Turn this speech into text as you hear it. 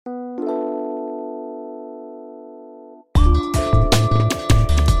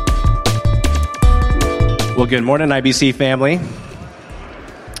Well, good morning, IBC family.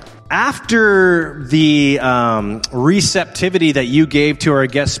 After the receptivity that you gave to our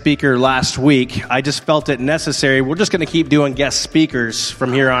guest speaker last week, I just felt it necessary. We're just going to keep doing guest speakers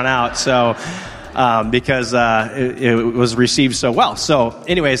from here on out. So, because it was received so well. So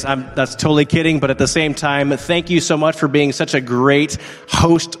anyways, that's totally kidding. But at the same time, thank you so much for being such a great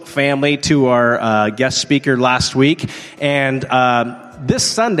host family to our guest speaker last week. And this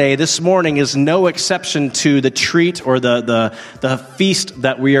Sunday, this morning, is no exception to the treat or the feast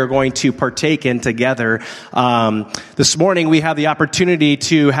that we are going to partake in together. This morning, we have the opportunity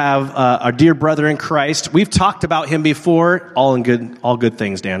to have our dear brother in Christ. We've talked about him before, all good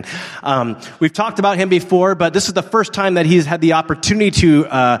things, Dan. We've talked about him before, but this is the first time that he's had the opportunity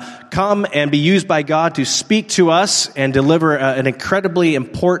to come and be used by God to speak to us and deliver an incredibly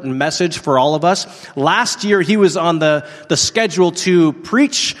important message for all of us. Last year, he was on the schedule to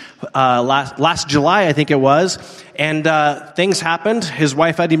preach last July, I think it was, and things happened. His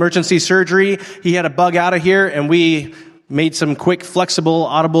wife had emergency surgery. He had to bug out of here, and we made some quick, flexible,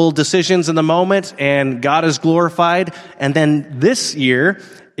 audible decisions in the moment, and God is glorified. And then this year,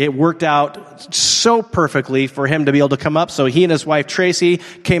 it worked out so perfectly for him to be able to come up. So he and his wife, Tracy,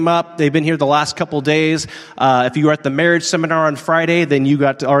 came up. They've been here the last couple days. If you were at the marriage seminar on Friday, then you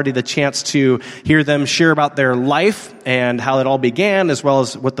got already the chance to hear them share about their life and how it all began, as well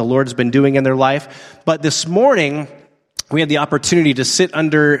as what the Lord's been doing in their life. But this morning, we had the opportunity to sit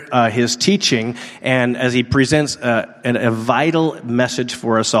under his teaching, and as he presents a vital message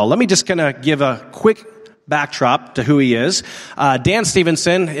for us all. Let me just kind of give a quick backdrop to who he is. Dan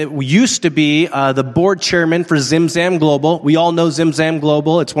Stevenson used to be the board chairman for Zimzam Global. We all know Zimzam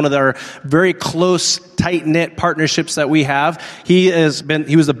Global. It's one of our very close, tight-knit partnerships that we have. He was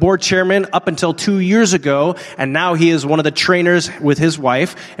the board chairman up until 2 years ago, and now he is one of the trainers with his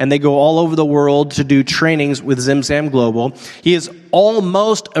wife, and they go all over the world to do trainings with Zimzam Global. He is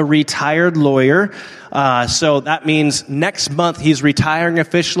almost a retired lawyer. So that means next month he's retiring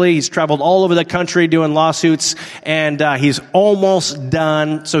officially. He's traveled all over the country doing lawsuits, and he's almost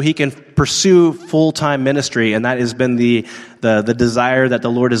done so he can pursue full-time ministry. And that has been the desire that the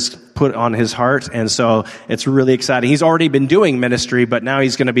Lord has put on his heart. And so it's really exciting. He's already been doing ministry, but now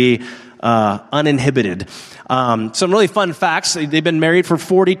he's going to be uninhibited. Some really fun facts. They've been married for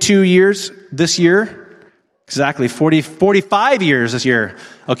 42 years this year. Exactly, 45 years this year.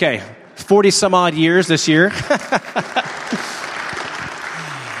 Okay. 40 some odd years this year.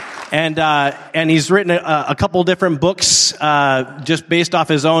 And he's written a couple different books, just based off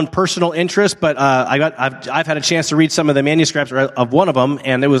his own personal interest. But, I've had a chance to read some of the manuscripts of one of them,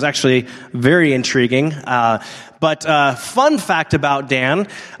 and it was actually very intriguing. But fun fact about Dan,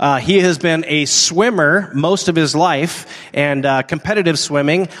 he has been a swimmer most of his life, and competitive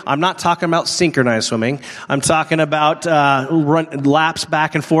swimming. I'm not talking about synchronized swimming. I'm talking about run laps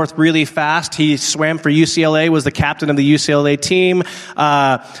back and forth really fast. He swam for UCLA, was the captain of the UCLA team,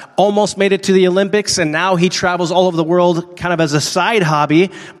 almost made it to the Olympics, and now he travels all over the world kind of as a side hobby,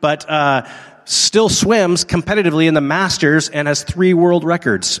 but still swims competitively in the Masters and has 3 world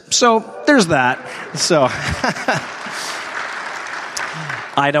records. So there's that. So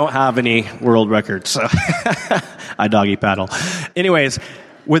I don't have any world records, so I doggy paddle. Anyways,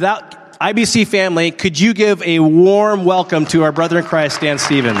 without IBC family, could you give a warm welcome to our brother in Christ, Dan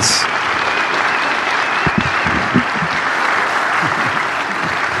Stevens?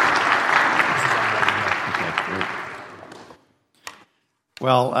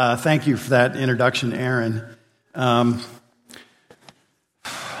 Well, thank you for that introduction, Aaron.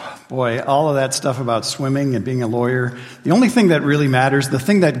 Boy, all of that stuff about swimming and being a lawyer, the only thing that really matters, the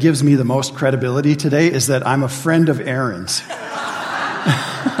thing that gives me the most credibility today is that I'm a friend of Aaron's.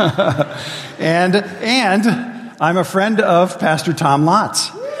 and I'm a friend of Pastor Tom Lott's.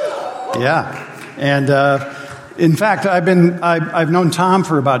 Yeah. And in fact, I've known Tom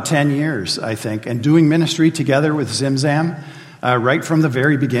for about 10 years, I think, and doing ministry together with Zimzam right from the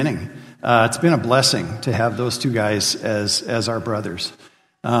very beginning. It's been a blessing to have those two guys as our brothers.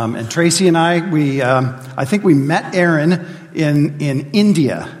 And Tracy and I think we met Aaron in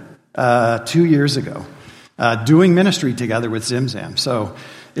India 2 years ago, doing ministry together with Zimzam. So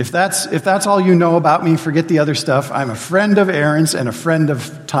if that's all you know about me, forget the other stuff. I'm a friend of Aaron's and a friend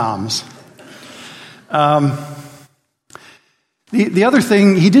of Tom's. The other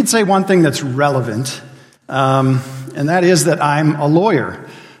thing, he did say one thing that's relevant, and that is that I'm a lawyer,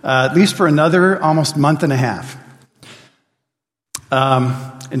 at least for another almost month and a half.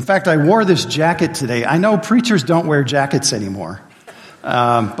 In fact, I wore this jacket today. I know preachers don't wear jackets anymore,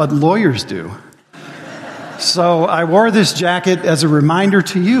 but lawyers do. So I wore this jacket as a reminder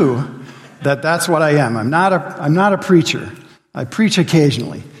to you That's what I am. I'm not a preacher. I preach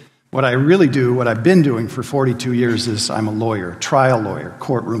occasionally. What I really do, what I've been doing for 42 years is I'm a lawyer, trial lawyer,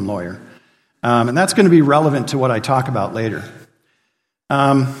 courtroom lawyer. And that's going to be relevant to what I talk about later.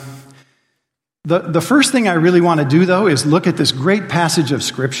 The first thing I really want to do, though, is look at this great passage of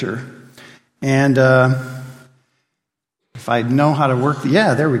Scripture. And if I know how to work,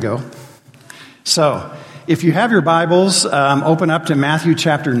 there we go. So, if you have your Bibles, open up to Matthew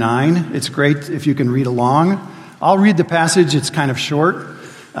chapter 9. It's great if you can read along. I'll read the passage. It's kind of short,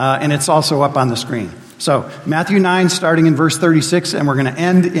 and it's also up on the screen. So, Matthew 9, starting in verse 36, and we're going to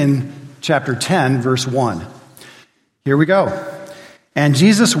end in chapter 10, verse 1. Here we go. And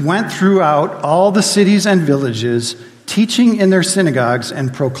Jesus went throughout all the cities and villages, teaching in their synagogues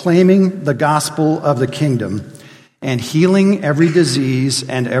and proclaiming the gospel of the kingdom, and healing every disease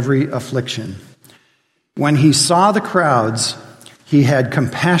and every affliction. When he saw the crowds, he had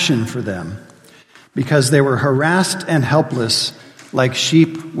compassion for them, because they were harassed and helpless, like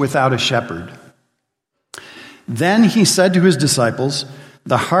sheep without a shepherd. Then he said to his disciples,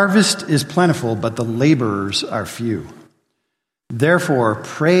 "The harvest is plentiful, but the laborers are few. Therefore,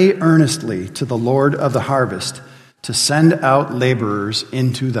 pray earnestly to the Lord of the harvest to send out laborers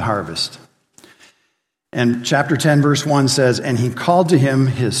into the harvest." And chapter 10, verse 1 says, "And he called to him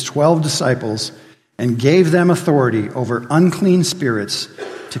his 12 disciples and gave them authority over unclean spirits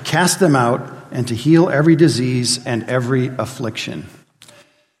to cast them out and to heal every disease and every affliction."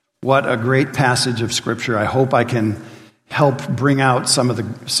 What a great passage of Scripture. I hope I can help bring out some of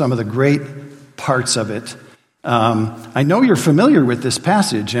the great parts of it. I know you're familiar with this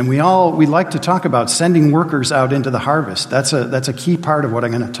passage, and we like to talk about sending workers out into the harvest. That's a key part of what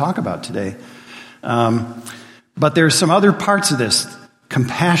I'm going to talk about today. But there's some other parts of this,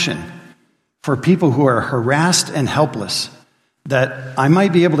 compassion for people who are harassed and helpless, that I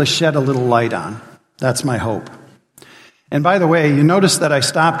might be able to shed a little light on. That's my hope. And by the way, you notice that I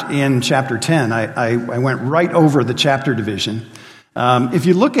stopped in chapter 10. I went right over the chapter division. If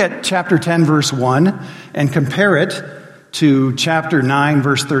you look at chapter 10, verse 1, and compare it to chapter 9,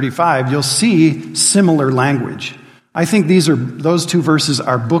 verse 35, you'll see similar language. I think those two verses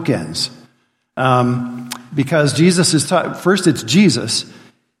are bookends. Because Jesus is first it's Jesus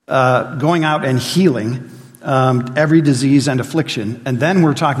going out and healing every disease and affliction, and then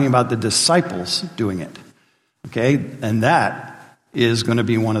we're talking about the disciples doing it. Okay, and that is going to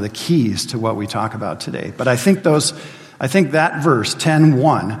be one of the keys to what we talk about today. But I think that verse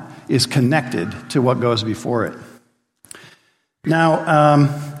 10:1 is connected to what goes before it. Now,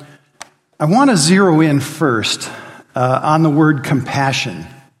 I want to zero in first on the word compassion.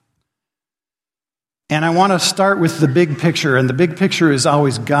 And I want to start with the big picture, and the big picture is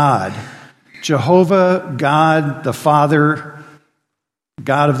always God. Jehovah, God, the Father,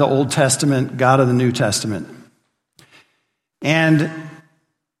 God of the Old Testament, God of the New Testament. And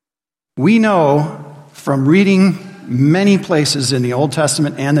we know from reading many places in the Old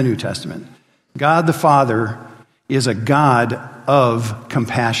Testament and the New Testament, God the Father is a God of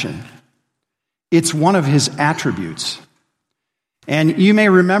compassion. It's one of his attributes. And you may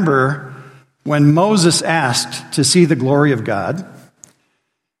remember when Moses asked to see the glory of God,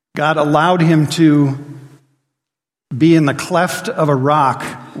 God allowed him to be in the cleft of a rock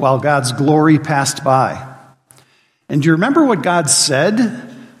while God's glory passed by. And do you remember what God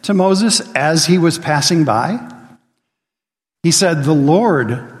said to Moses as he was passing by? He said, the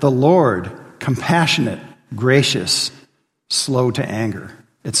Lord, compassionate, gracious, slow to anger,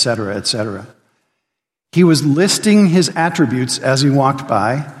 etc., etc. He was listing his attributes as he walked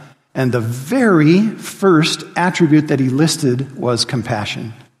by, and the very first attribute that he listed was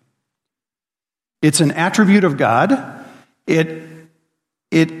compassion. It's an attribute of God. It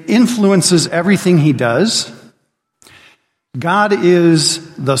influences everything he does. God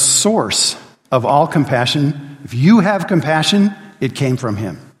is the source of all compassion. If you have compassion, it came from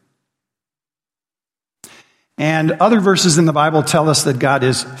him. And other verses in the Bible tell us that God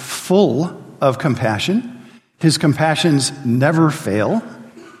is full of compassion. His compassions never fail.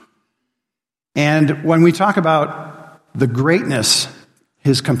 And when we talk about the greatness,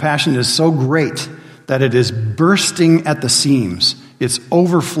 his compassion is so great that it is bursting at the seams. It's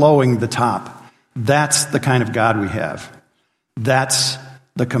overflowing the top. That's the kind of God we have. That's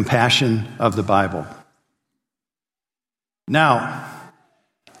the compassion of the Bible. Now,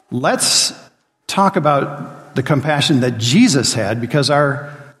 let's talk about the compassion that Jesus had, because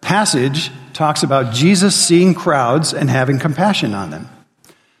our passage talks about Jesus seeing crowds and having compassion on them.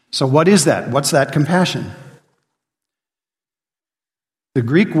 So what is that? What's that compassion? The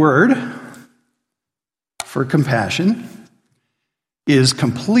Greek word for compassion is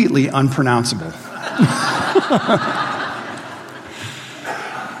completely unpronounceable.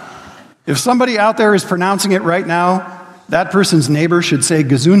 If somebody out there is pronouncing it right now, that person's neighbor should say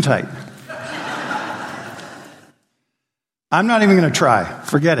Gesundheit. I'm not even going to try.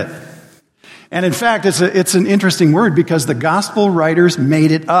 Forget it. And in fact, it's an interesting word because the gospel writers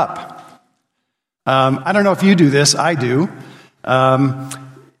made it up. I don't know if you do this. I do.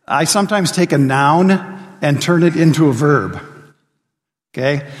 I sometimes take a noun and turn it into a verb.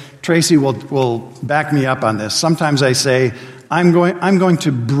 Okay? Tracy will back me up on this. Sometimes I say, I'm going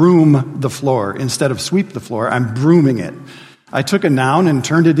to broom the floor. Instead of sweep the floor, I'm brooming it. I took a noun and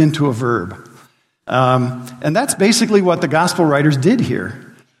turned it into a verb. And that's basically what the gospel writers did here.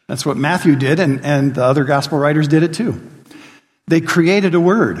 That's what Matthew did, and the other gospel writers did it too. They created a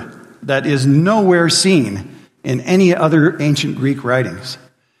word that is nowhere seen in any other ancient Greek writings.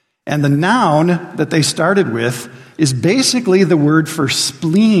 And the noun that they started with is basically the word for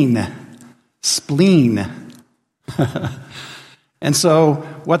spleen. Spleen. And so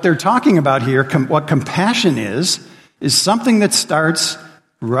what they're talking about here, what compassion is something that starts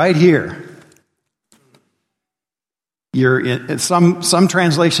right here. Some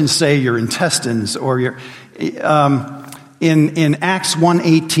translations say your intestines or your. In Acts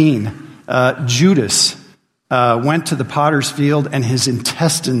 1:18, Judas went to the potter's field and his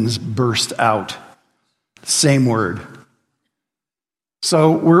intestines burst out. Same word.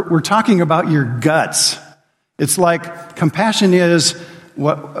 So we're talking about your guts. It's like compassion is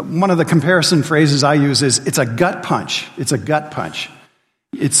one of the comparison phrases I use is it's a gut punch. It's a gut punch.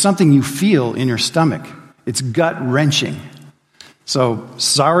 It's something you feel in your stomach. It's gut-wrenching. So,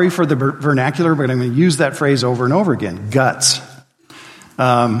 sorry for the vernacular, but I'm going to use that phrase over and over again. Guts.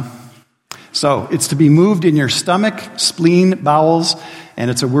 So, it's to be moved in your stomach, spleen, bowels,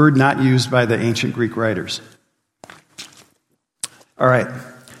 and it's a word not used by the ancient Greek writers. All right.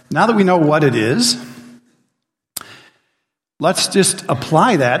 Now that we know what it is, let's just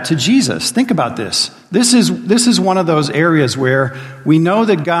apply that to Jesus. Think about this. This is one of those areas where we know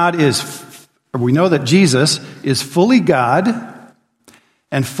that Jesus is fully God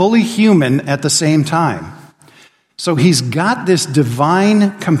and fully human at the same time. So he's got this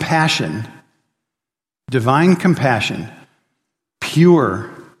divine compassion,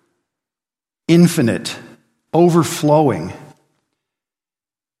 pure, infinite, overflowing,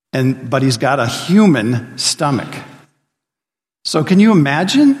 but he's got a human stomach. So can you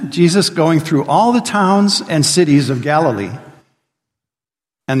imagine Jesus going through all the towns and cities of Galilee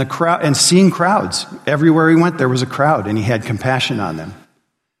and the crowd and seeing crowds? Everywhere he went, there was a crowd, and he had compassion on them.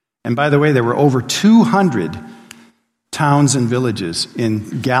 And by the way, there were over 200 towns and villages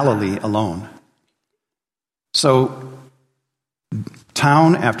in Galilee alone. So,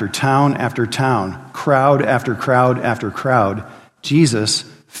 town after town after town, crowd after crowd after crowd, Jesus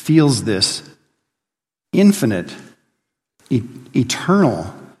feels this infinite,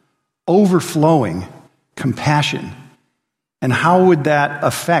 eternal, overflowing compassion. And how would that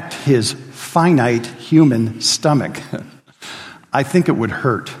affect his finite human stomach? I think it would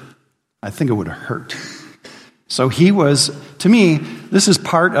hurt. So to me, this is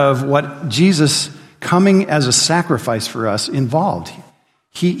part of what Jesus coming as a sacrifice for us involved.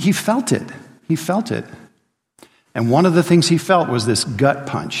 He felt it. He felt it. And one of the things he felt was this gut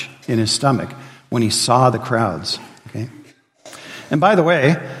punch in his stomach when he saw the crowds. Okay? And by the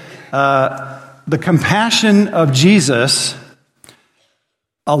way, the compassion of Jesus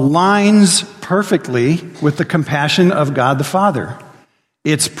aligns perfectly with the compassion of God the Father.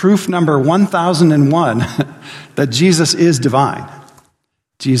 It's proof number 1001 that Jesus is divine.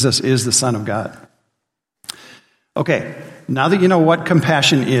 Jesus is the Son of God. Okay, now that you know what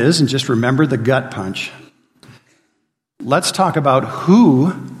compassion is, and just remember the gut punch, let's talk about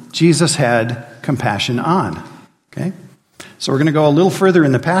who Jesus had compassion on. Okay? So we're going to go a little further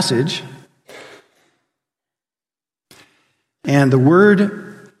in the passage. And the word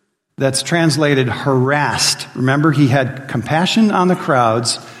that's translated harassed. Remember, he had compassion on the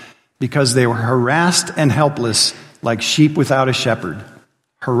crowds because they were harassed and helpless like sheep without a shepherd.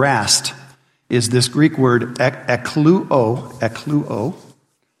 Harassed is this Greek word ekluo.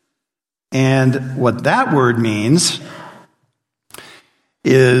 And what that word means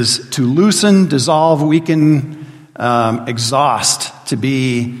is to loosen, dissolve, weaken, exhaust, to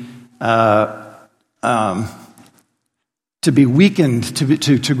be weakened,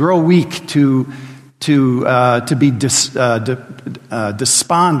 to grow weak, to be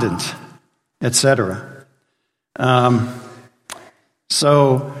despondent, etc.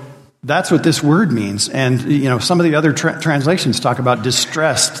 So that's what this word means. And some of the other translations talk about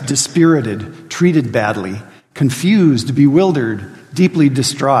distressed, dispirited, treated badly, confused, bewildered, deeply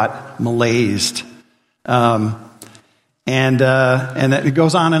distraught, malazed. And it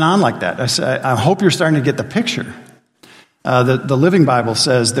goes on and on like that. I hope you're starting to get the picture. The Living Bible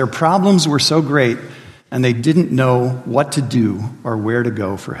says their problems were so great and they didn't know what to do or where to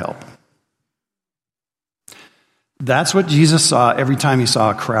go for help. That's what Jesus saw every time he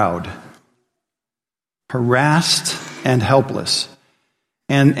saw a crowd. Harassed and helpless.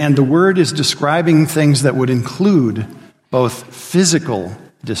 And the word is describing things that would include both physical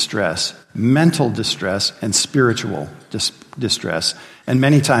distress, mental distress, and spiritual distress. And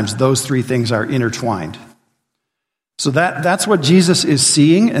many times those three things are intertwined. So that's what Jesus is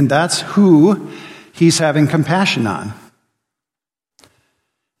seeing, and that's who he's having compassion on.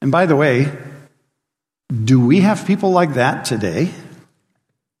 And by the way, do we have people like that today?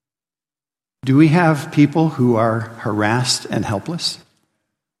 Do we have people who are harassed and helpless?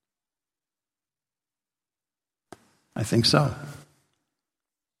 I think so.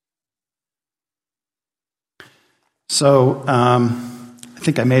 So I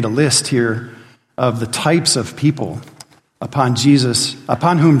think I made a list here of the types of people upon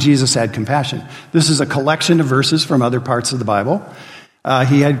whom Jesus had compassion. This is a collection of verses from other parts of the Bible.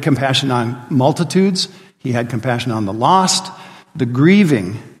 He had compassion on multitudes. He had compassion on the lost, the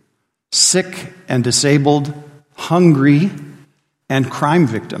grieving, sick and disabled, hungry, and crime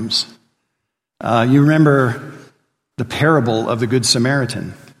victims. You remember the parable of the Good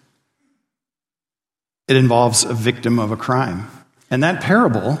Samaritan. It involves a victim of a crime. And that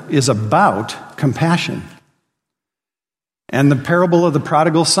parable is about compassion. And the parable of the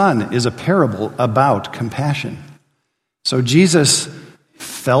prodigal son is a parable about compassion. So Jesus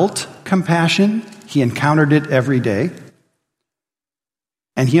felt compassion. He encountered it every day.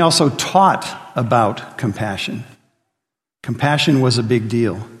 And he also taught about compassion. Compassion was a big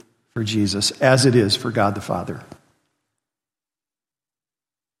deal for Jesus, as it is for God the Father.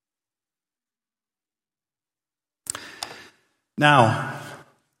 Now,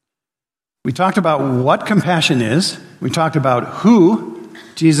 we talked about what compassion is. We talked about who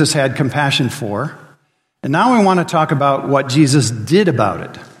Jesus had compassion for. And now we want to talk about what Jesus did about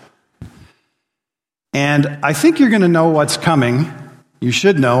it. And I think you're going to know what's coming. You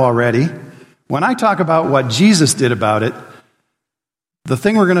should know already. When I talk about what Jesus did about it, the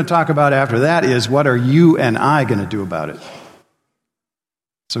thing we're going to talk about after that is what are you and I going to do about it?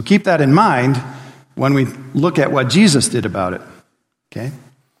 So keep that in mind when we look at what Jesus did about it. Okay?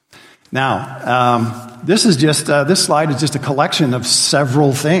 Now, this slide is just a collection of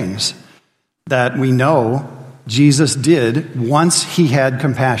several things that we know Jesus did once he had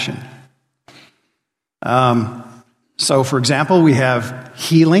compassion. So, for example, we have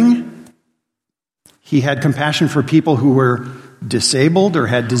healing. He had compassion for people who were disabled or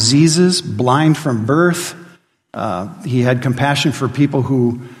had diseases, blind from birth. He had compassion for people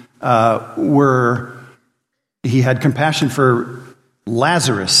who he had compassion for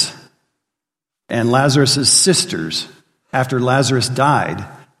Lazarus and Lazarus' sisters after Lazarus died,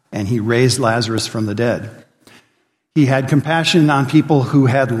 and he raised Lazarus from the dead. He had compassion on people who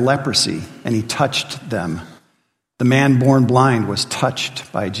had leprosy, and he touched them. The man born blind was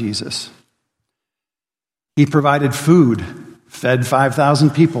touched by Jesus. He provided food, fed 5,000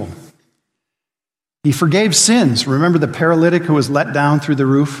 people. He forgave sins. Remember the paralytic who was let down through the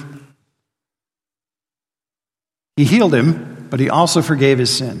roof? He healed him, but he also forgave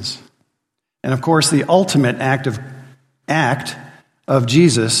his sins. And of course, the ultimate act of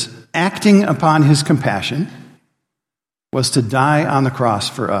Jesus acting upon his compassion was to die on the cross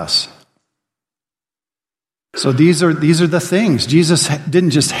for us. So these are the things. Jesus didn't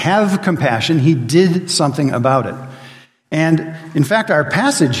just have compassion, he did something about it. And in fact, our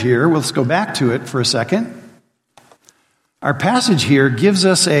passage here, let's go back to it for a second. Our passage here gives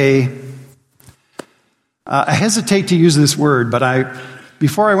us I hesitate to use this word, but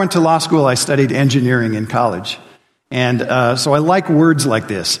before I went to law school, I studied engineering in college. And so I like words like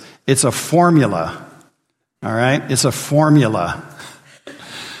this. It's a formula. All right? It's a formula.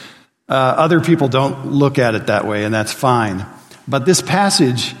 Other people don't look at it that way, and that's fine. But this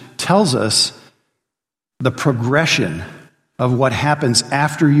passage tells us the progression of what happens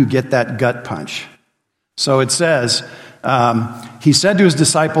after you get that gut punch. So it says, he said to his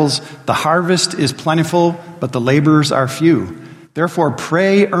disciples, "The harvest is plentiful, but the laborers are few. Therefore,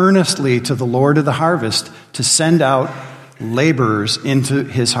 pray earnestly to the Lord of the harvest to send out laborers into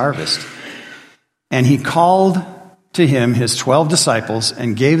his harvest." And he called to him his 12 disciples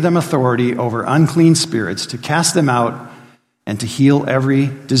and gave them authority over unclean spirits to cast them out and to heal every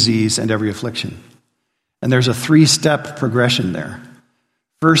disease and every affliction. And there's a 3-step progression there.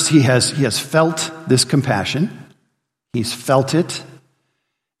 First, he has felt this compassion. He's felt it.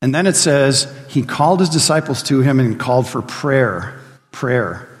 And then it says, he called his disciples to him and called for prayer.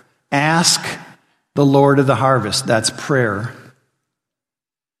 Prayer. Ask the Lord of the harvest. That's prayer.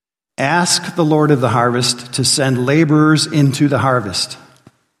 Ask the Lord of the harvest to send laborers into the harvest.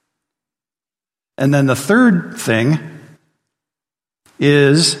 And then the third thing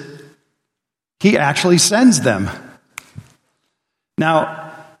is he actually sends them.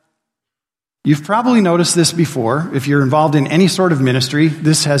 Now, you've probably noticed this before. If you're involved in any sort of ministry,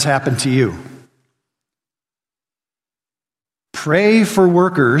 this has happened to you. Pray for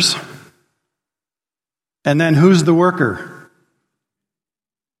workers, and then who's the worker?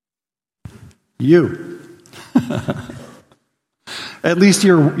 You. At least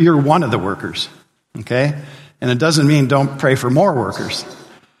you're one of the workers, okay? And it doesn't mean don't pray for more workers.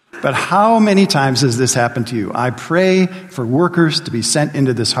 But how many times has this happened to you? I pray for workers to be sent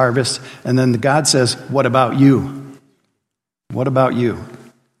into this harvest, and then God says, what about you? What about you?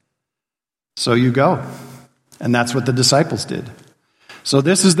 So you go. And that's what the disciples did. So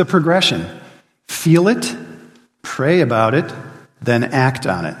this is the progression. Feel it, pray about it, then act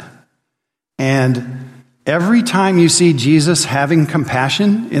on it. And every time you see Jesus having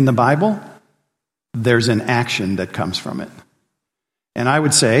compassion in the Bible, there's an action that comes from it. And I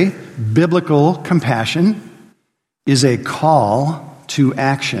would say biblical compassion is a call to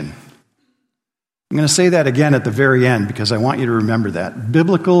action. I'm going to say that again at the very end because I want you to remember that.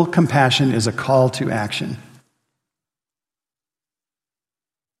 Biblical compassion is a call to action.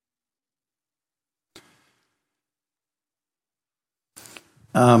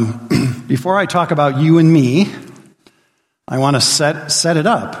 Before I talk about you and me, I want to set it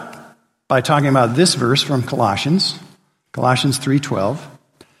up by talking about this verse from Colossians 3:12,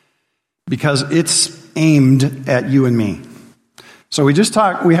 because it's aimed at you and me. So we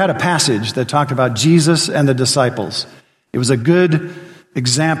had a passage that talked about Jesus and the disciples. It was a good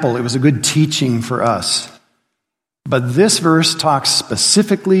example. It was a good teaching for us. But this verse talks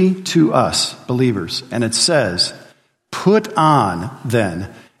specifically to us, believers, and it says, put on,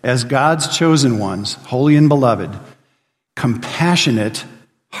 then, as God's chosen ones, holy and beloved, compassionate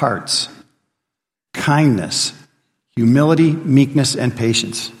hearts, kindness, humility, meekness, and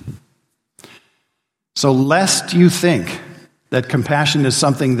patience. So lest you think that compassion is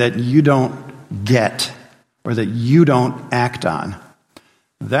something that you don't get or that you don't act on,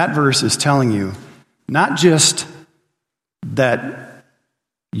 that verse is telling you not just that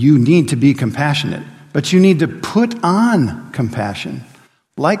you need to be compassionate, but you need to put on compassion.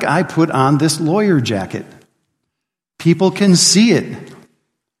 Like I put on this lawyer jacket. People can see it.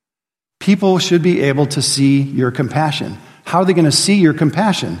 People should be able to see your compassion. How are they going to see your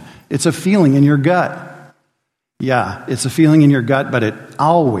compassion? It's a feeling in your gut. Yeah, it's a feeling in your gut, but it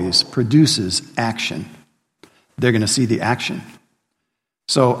always produces action. They're going to see the action.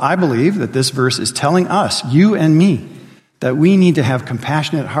 So I believe that this verse is telling us, you and me, that we need to have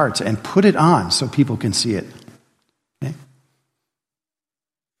compassionate hearts and put it on so people can see it. Okay?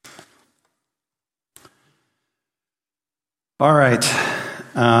 All right.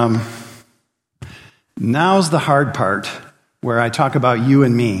 Now's the hard part where I talk about you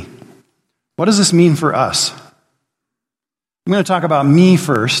and me. What does this mean for us? I'm going to talk about me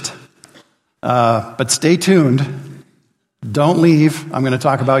first, but stay tuned. Don't leave. I'm going to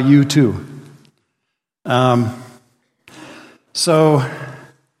talk about you too. So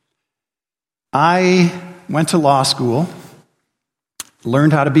I went to law school,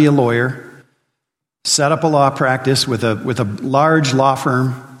 learned how to be a lawyer, set up a law practice with a large law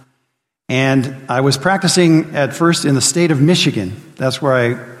firm, and I was practicing at first in the state of Michigan. That's where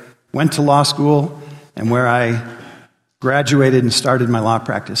I went to law school and where I graduated and started my law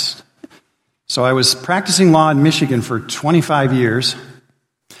practice. So I was practicing law in Michigan for 25 years.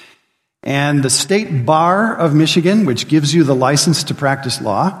 And the State Bar of Michigan, which gives you the license to practice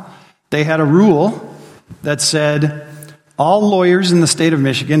law, they had a rule that said all lawyers in the state of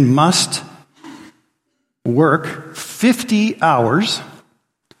Michigan must work 50 hours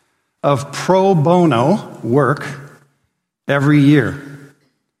of pro bono work every year.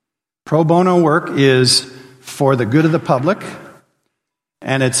 Pro bono work is for the good of the public,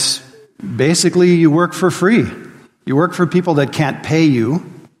 and it's basically you work for free. You work for people that can't pay you,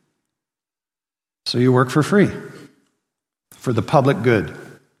 so you work for free, for the public good.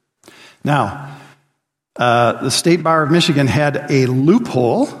 Now, the State Bar of Michigan had a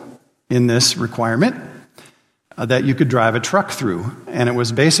loophole in this requirement that you could drive a truck through. And it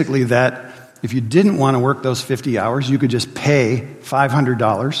was basically that if you didn't want to work those 50 hours, you could just pay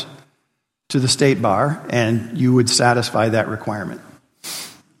 $500 to the State Bar and you would satisfy that requirement.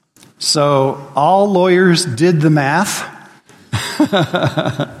 So all lawyers did the math.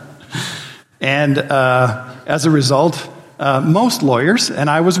 And as a result, most lawyers, and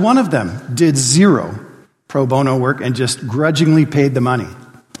I was one of them, did zero pro bono work and just grudgingly paid the money.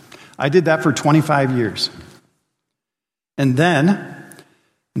 I did that for 25 years. And then,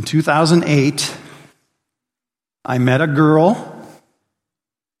 in 2008, I met a girl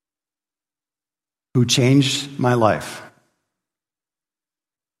who changed my life.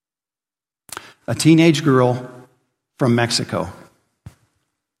 A teenage girl from Mexico.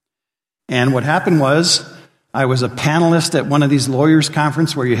 And what happened was, I was a panelist at one of these lawyers'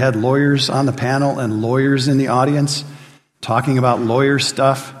 conference where you had lawyers on the panel and lawyers in the audience talking about lawyer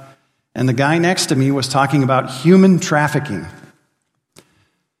stuff. And the guy next to me was talking about human trafficking.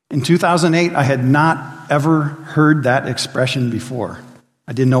 In 2008, I had not ever heard that expression before.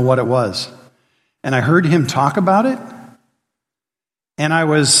 I didn't know what it was. And I heard him talk about it, and I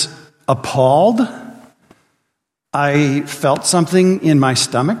was appalled. I felt something in my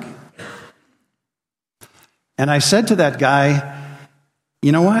stomach. And I said to that guy,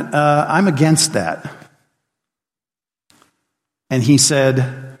 you know what? I'm against that. And he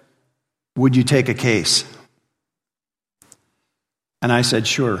said, would you take a case? And I said,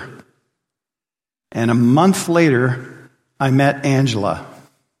 sure. And a month later, I met Angela.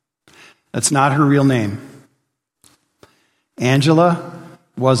 That's not her real name. Angela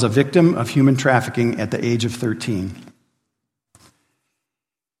was a victim of human trafficking at the age of 13.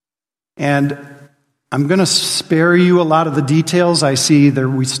 And I'm going to spare you a lot of the details. I see there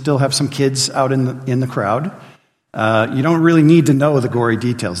we still have some kids out in the crowd. You don't really need to know the gory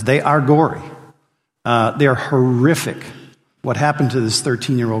details. They are gory. They are horrific, what happened to this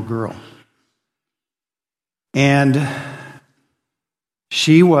 13-year-old girl. And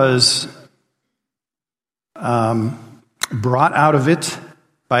she was brought out of it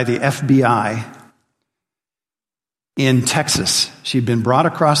by the FBI in Texas. She'd been brought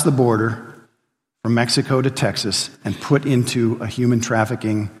across the border from Mexico to Texas and put into a human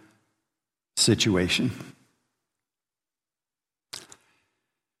trafficking situation.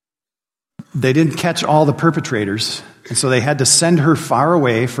 They didn't catch all the perpetrators, and so they had to send her far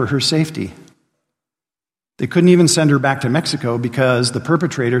away for her safety. They couldn't even send her back to Mexico because the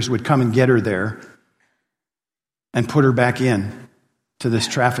perpetrators would come and get her there and put her back in to this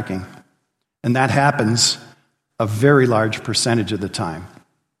trafficking. And that happens a very large percentage of the time.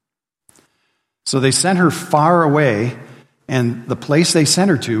 So they sent her far away, and the place they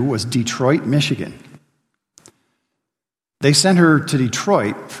sent her to was Detroit, Michigan. They sent her to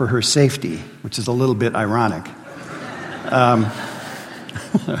Detroit for her safety, which is a little bit ironic.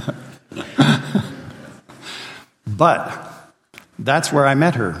 But that's where I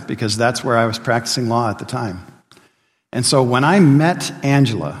met her, because that's where I was practicing law at the time. And so when I met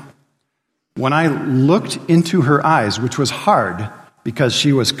Angela, when I looked into her eyes, which was hard because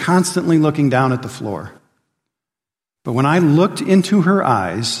she was constantly looking down at the floor, but when I looked into her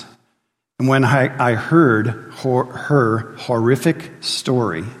eyes, and when I heard her horrific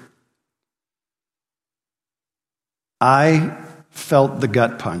story, I felt the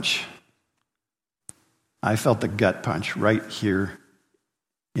gut punch. I felt the gut punch right here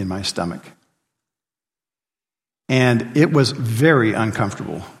in my stomach. And it was very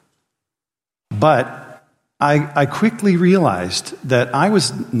uncomfortable. But I quickly realized that I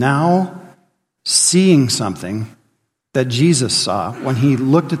was now seeing something that Jesus saw when he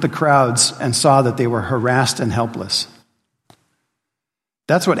looked at the crowds and saw that they were harassed and helpless.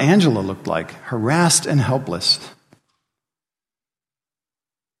 That's what Angela looked like, harassed and helpless.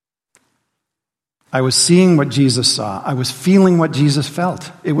 I was seeing what Jesus saw. I was feeling what Jesus felt.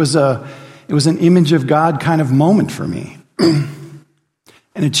 It was an image of God kind of moment for me.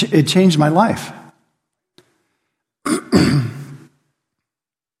 And it changed my life.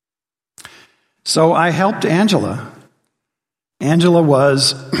 So I helped Angela.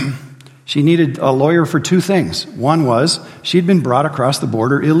 She needed a lawyer for two things. One was, she'd been brought across the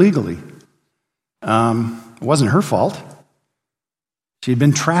border illegally. It wasn't her fault. She'd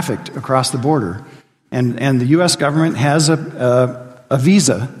been trafficked across the border. And the U.S. government has a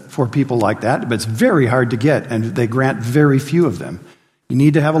visa for people like that, but it's very hard to get, and they grant very few of them. You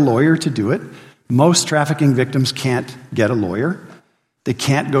need to have a lawyer to do it. Most trafficking victims can't get a lawyer. They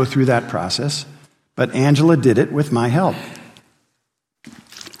can't go through that process. But Angela did it with my help.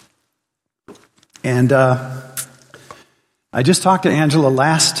 And I just talked to Angela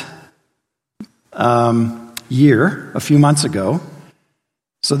last year, a few months ago.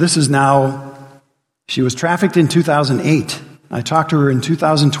 So this is now, she was trafficked in 2008. I talked to her in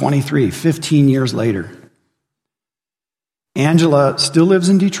 2023, 15 years later. Angela still lives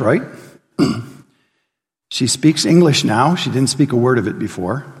in Detroit. She speaks English now. She didn't speak a word of it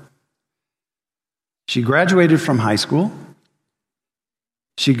before. She graduated from high school.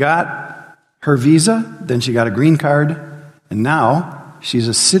 She got her visa, then she got a green card, and now she's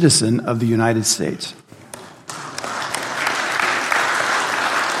a citizen of the United States.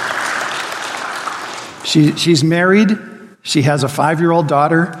 She's married. She has a 5-year-old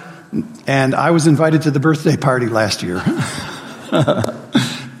daughter, and I was invited to the birthday party last year.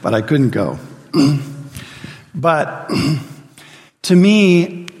 But I couldn't go. But to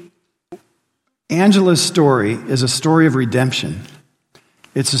me, Angela's story is a story of redemption.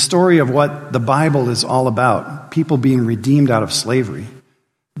 It's a story of what the Bible is all about, people being redeemed out of slavery,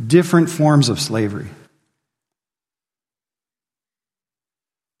 different forms of slavery.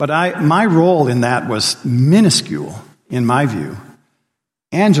 But my role in that was minuscule, in my view.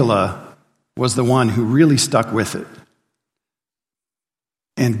 Angela was the one who really stuck with it.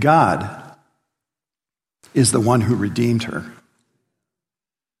 And God is the one who redeemed her.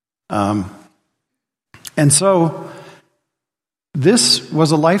 And so this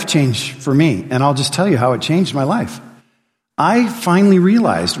was a life change for me, and I'll just tell you how it changed my life. I finally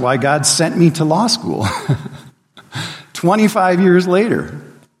realized why God sent me to law school 25 years later.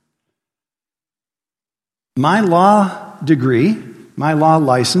 My law degree, my law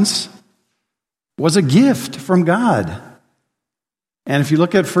license, was a gift from God. And if you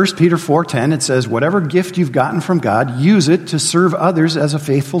look at 1 Peter 4:10, it says, whatever gift you've gotten from God, use it to serve others as a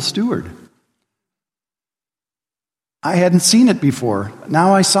faithful steward. I hadn't seen it before.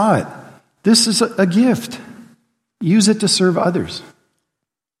 Now I saw it. This is a gift. Use it to serve others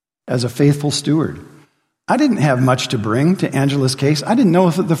as a faithful steward. I didn't have much to bring to Angela's case. I didn't know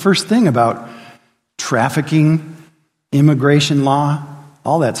the first thing about trafficking, immigration law,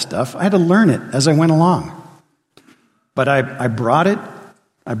 all that stuff. I had to learn it as I went along. But I brought it.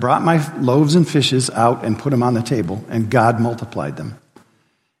 I brought my loaves and fishes out and put them on the table, and God multiplied them.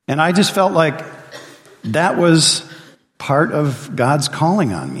 And I just felt like that was part of God's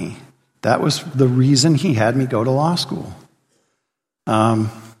calling on me. That was the reason he had me go to law school.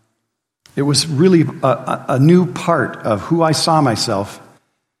 It was really a new part of who I saw myself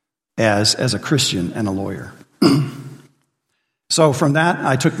as a Christian and a lawyer. So from that,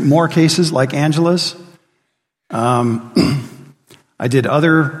 I took more cases like Angela's. I did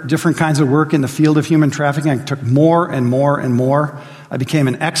other different kinds of work in the field of human trafficking. I took more and more and more. I became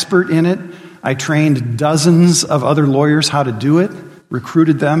an expert in it. I trained dozens of other lawyers how to do it,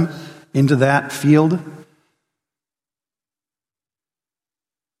 recruited them into that field.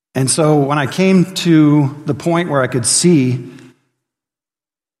 And so when I came to the point where I could see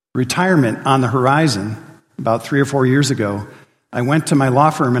retirement on the horizon about 3 or 4 years ago, I went to my law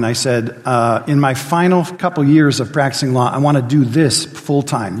firm and I said, in my final couple years of practicing law, I want to do this full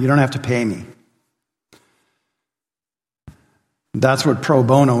time. You don't have to pay me. That's what pro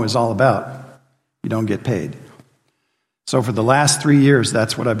bono is all about. You don't get paid. So for the last 3 years,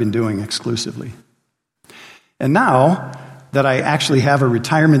 that's what I've been doing exclusively. And now that I actually have a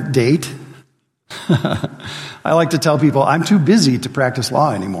retirement date, I like to tell people I'm too busy to practice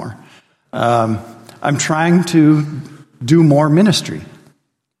law anymore. I'm trying to do more ministry.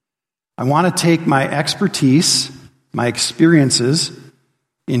 I want to take my expertise, my experiences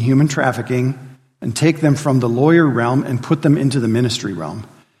in human trafficking, and take them from the lawyer realm and put them into the ministry realm.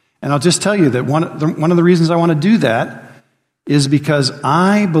 And I'll just tell you that one of the reasons I want to do that is because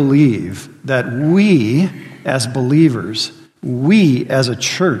I believe that we as believers, we as a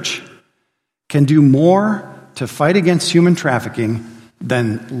church, can do more to fight against human trafficking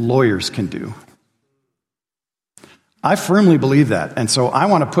than lawyers can do. I firmly believe that, and so I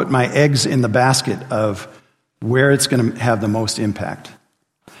want to put my eggs in the basket of where it's going to have the most impact.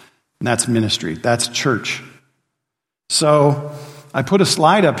 And that's ministry. That's church. So I put a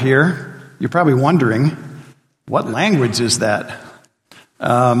slide up here. You're probably wondering, what language is that?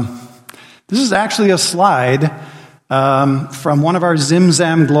 This is actually a slide from one of our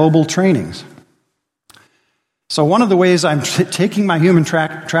Zimzam Global trainings. So one of the ways I'm taking my human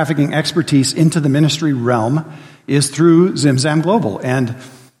trafficking expertise into the ministry realm is through Zimzam Global. And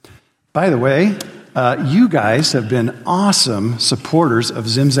by the way, you guys have been awesome supporters of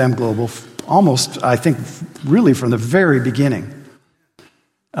Zimzam Global, almost, I think, really from the very beginning.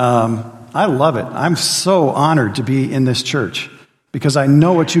 I love it. I'm so honored to be in this church because I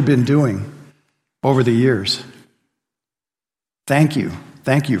know what you've been doing over the years. Thank you.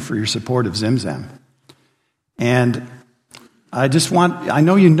 Thank you for your support of Zimzam. And I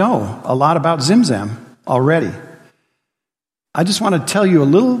know you know a lot about Zimzam already. I just want to tell you a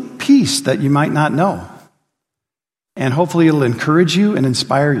little piece that you might not know. And hopefully it'll encourage you and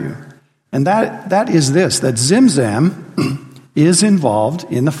inspire you. And that is this, that Zimzam is involved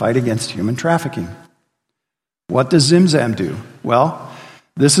in the fight against human trafficking. What does Zimzam do? Well,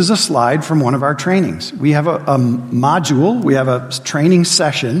 this is a slide from one of our trainings. We have a module, we have a training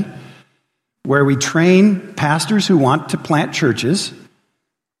session where we train pastors who want to plant churches.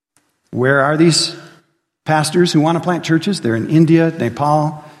 Where are these pastors who want to plant churches? They're in India,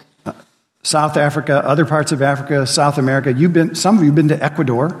 Nepal, South Africa, other parts of Africa, South America. Some of you have been to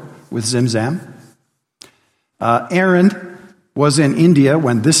Ecuador with Zimzam. Aaron was in India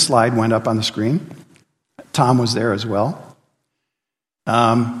when this slide went up on the screen. Tom was there as well.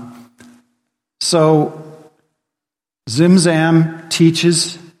 So Zimzam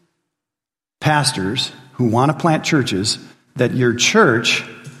teaches pastors who want to plant churches that your church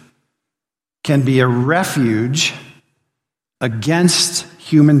can be a refuge against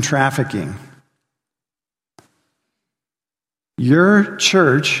human trafficking. Your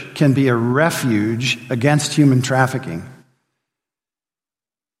church can be a refuge against human trafficking.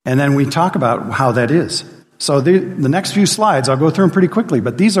 And then we talk about how that is. So the next few slides, I'll go through them pretty quickly,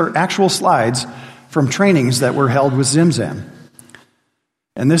 but these are actual slides from trainings that were held with Zimzam.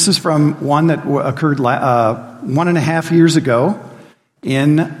 And this is from one that occurred 1.5 years ago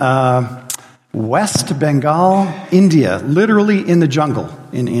in West Bengal, India, literally in the jungle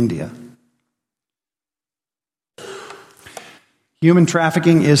in India. Human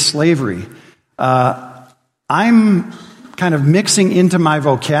trafficking is slavery. I'm kind of mixing into my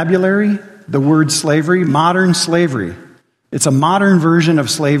vocabulary the word slavery, modern slavery. It's a modern version of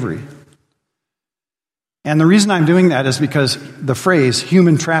slavery. And the reason I'm doing that is because the phrase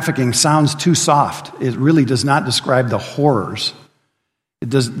human trafficking sounds too soft. It really does not describe the horrors. It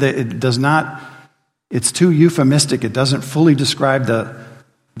does not, it's too euphemistic. It doesn't fully describe the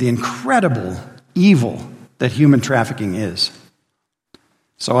incredible evil that human trafficking is.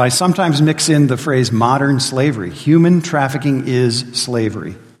 So I sometimes mix in the phrase modern slavery. Human trafficking is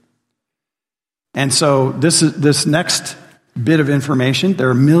slavery. And so this next bit of information, there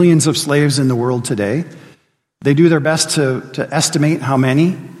are millions of slaves in the world today. They do their best to estimate how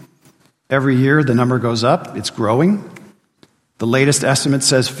many. Every year the number goes up. It's growing. The latest estimate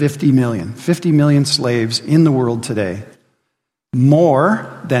says 50 million. 50 million slaves in the world today.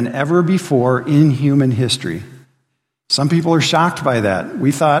 More than ever before in human history. Some people are shocked by that.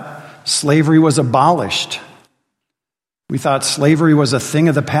 We thought slavery was abolished. We thought slavery was a thing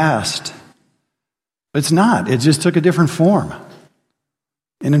of the past. But it's not. It just took a different form.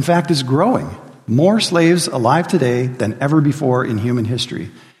 And in fact, it's growing. More slaves alive today than ever before in human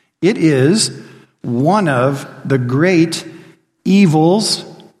history. It is one of the great evils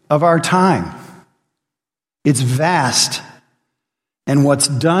of our time. It's vast. And what's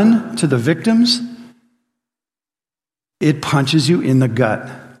done to the victims, it punches you in the gut.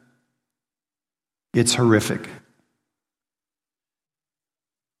 It's horrific.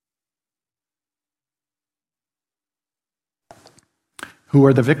 Who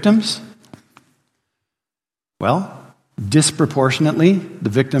are the victims? Well, disproportionately, the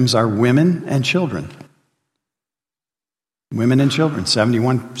victims are women and children. Women and children.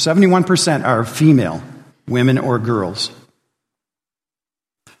 71% are female, women or girls.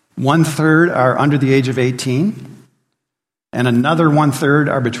 1/3 are under the age of 18, and another 1/3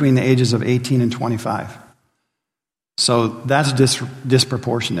 are between the ages of 18 and 25. So that's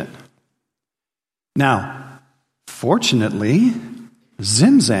disproportionate. Now, fortunately,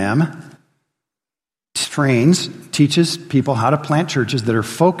 Zimzam teaches people how to plant churches that are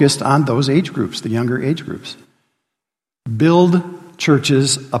focused on those age groups, the younger age groups. Build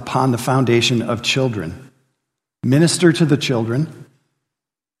churches upon the foundation of children. Minister to the children.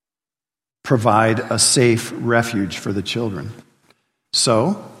 Provide a safe refuge for the children.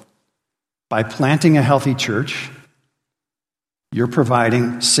 So, by planting a healthy church, you're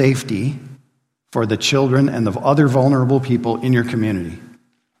providing safety for the children and the other vulnerable people in your community.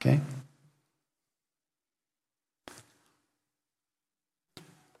 Okay?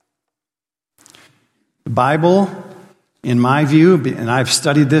 The Bible, in my view, and I've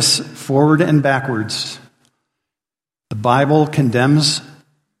studied this forward and backwards, the Bible condemns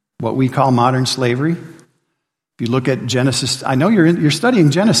what we call modern slavery. If you look at Genesis, I know you're studying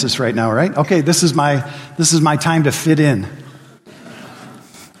Genesis right now, right? Okay, this is my time to fit in.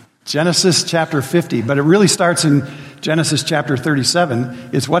 Genesis chapter 50, but it really starts in Genesis chapter 37.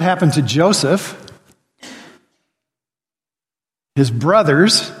 It's what happened to Joseph. His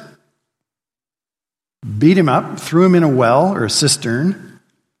brothers beat him up, threw him in a well or a cistern,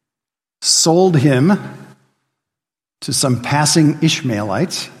 sold him to some passing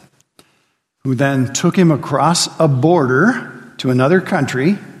Ishmaelites, who then took him across a border to another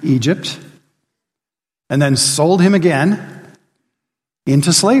country Egypt and then sold him again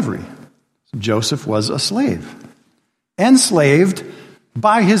into slavery. Joseph was a slave, enslaved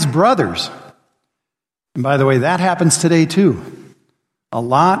by his brothers. And by the way, that happens today too. A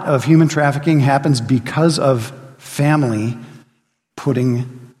lot of human trafficking happens because of family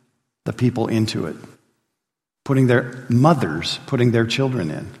putting the people into it, putting their mothers, putting their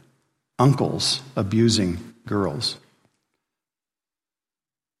children in, uncles abusing girls.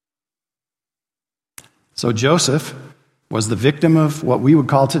 So Joseph was the victim of what we would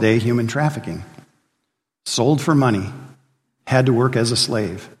call today human trafficking. Sold for money, had to work as a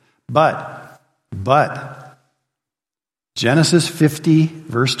slave. But Genesis 50,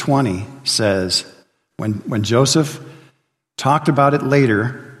 verse 20 says, when Joseph talked about it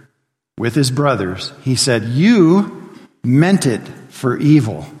later with his brothers, he said, "You meant it for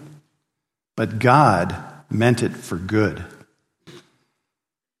evil, but God meant it for good."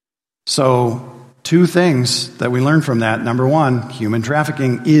 So, two things that we learn from that. Number one, human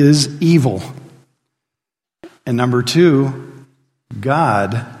trafficking is evil. And number two,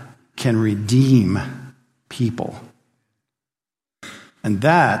 God can redeem people. And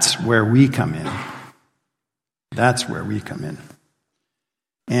that's where we come in. That's where we come in.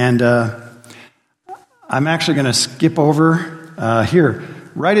 And I'm actually going to skip over here.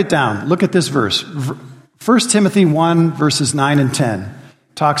 Write it down. Look at this verse. 1 Timothy 1, verses 9 and 10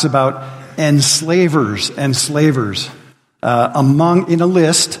 talks about enslavers in a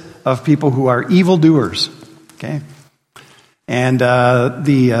list of people who are evildoers. Okay? And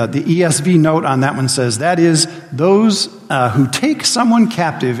the ESV note on that one says, that is, those who take someone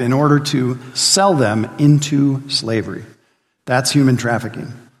captive in order to sell them into slavery. That's human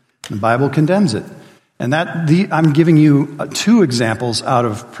trafficking. The Bible condemns it. And I'm giving you two examples out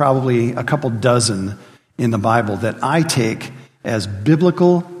of probably a couple dozen in the Bible that I take as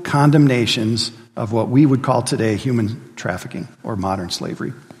biblical condemnations of what we would call today human trafficking or modern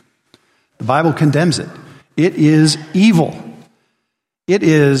slavery. The Bible condemns it. It is evil. It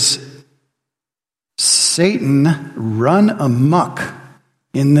is Satan run amok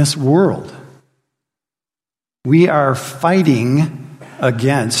in this world. We are fighting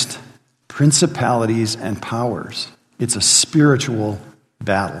against principalities and powers. It's a spiritual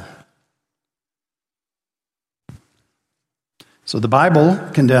battle. So the Bible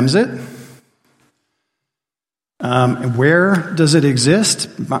condemns it. Where does it exist?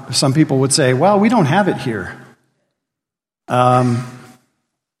 Some people would say, well, we don't have it here.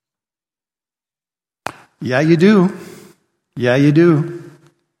 Yeah, you do. Yeah, you do.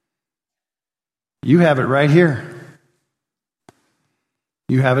 You have it right here.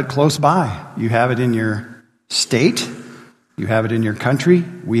 You have it close by. You have it in your state. You have it in your country.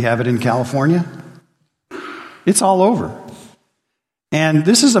 We have it in California. It's all over. And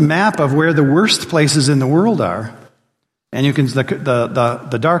this is a map of where the worst places in the world are. And you can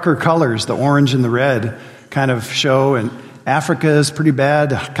the darker colors, the orange and the red, kind of show. And Africa is pretty bad,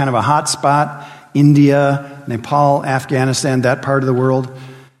 kind of a hot spot. India, Nepal, Afghanistan, that part of the world.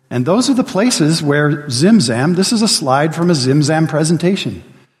 And those are the places where Zimzam, this is a slide from a Zimzam presentation.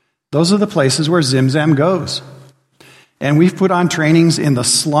 Those are the places where Zimzam goes. And we've put on trainings in the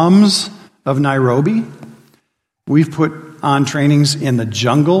slums of Nairobi. We've put on trainings in the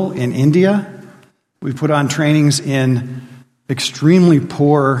jungle in India. We've put on trainings in extremely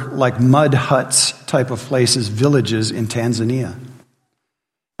poor, like mud huts type of places, villages in Tanzania.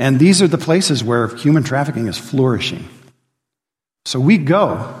 And these are the places where human trafficking is flourishing. So we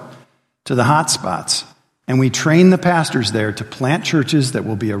go to the hot spots and we train the pastors there to plant churches that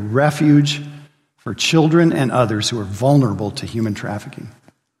will be a refuge for children and others who are vulnerable to human trafficking.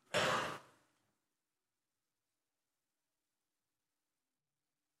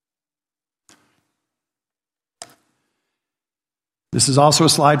 This is also a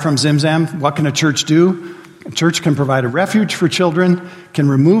slide from Zimzam. What can a church do? A church can provide a refuge for children, can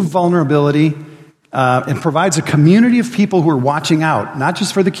remove vulnerability, and provides a community of people who are watching out, not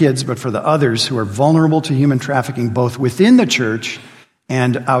just for the kids, but for the others who are vulnerable to human trafficking, both within the church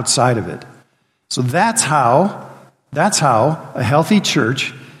and outside of it. So that's how a healthy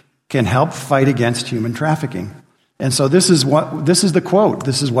church can help fight against human trafficking. And so this is the quote.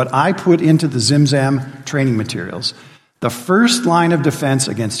 This is what I put into the Zimzam training materials. The first line of defense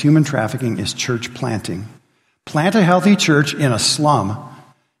against human trafficking is church planting. Plant a healthy church in a slum,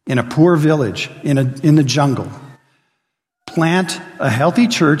 in a poor village, in the jungle. Plant a healthy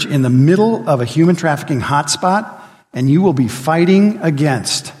church in the middle of a human trafficking hotspot, and you will be fighting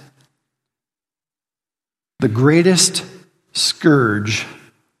against the greatest scourge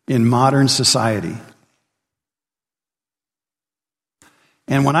in modern society.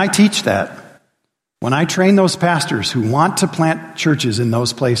 And when I teach that, when I train those pastors who want to plant churches in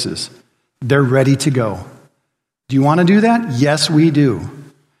those places, they're ready to go. Do you want to do that? Yes, we do.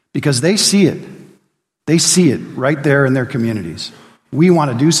 Because they see it. They see it right there in their communities. We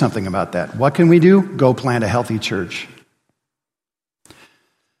want to do something about that. What can we do? Go plant a healthy church.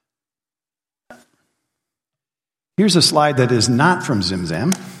 Here's a slide that is not from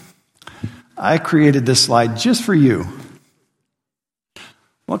Zimzam. I created this slide just for you.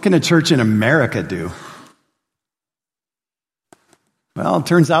 What can a church in America do? Well, it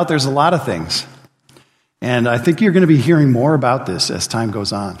turns out there's a lot of things. And I think you're going to be hearing more about this as time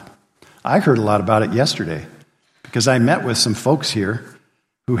goes on. I heard a lot about it yesterday because I met with some folks here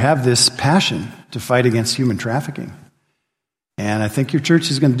who have this passion to fight against human trafficking. And I think your church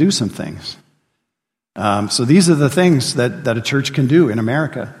is going to do some things. So these are the things that a church can do in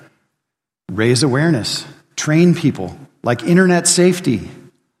America. Raise awareness, train people, like internet safety,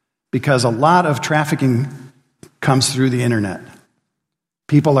 because a lot of trafficking comes through the internet.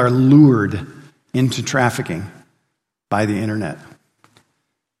 People are lured into trafficking by the internet.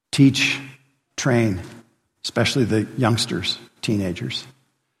 Teach, train, especially the youngsters, teenagers.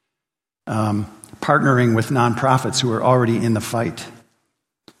 Partnering with nonprofits who are already in the fight.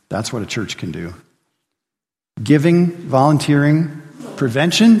 That's what a church can do. Giving, volunteering,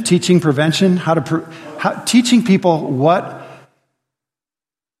 prevention, teaching prevention, teaching people what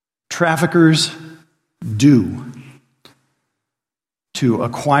traffickers do to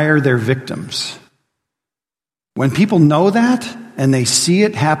acquire their victims. When people know that and they see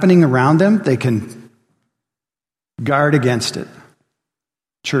it happening around them, they can guard against it.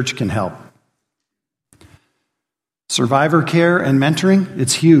 Church can help. Survivor care and mentoring,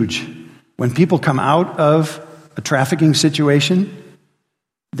 it's huge. When people come out of a trafficking situation,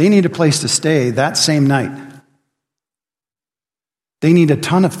 they need a place to stay that same night. They need a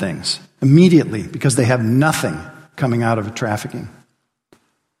ton of things immediately because they have nothing coming out of a trafficking.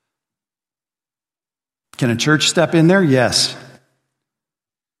 Can a church step in there? Yes.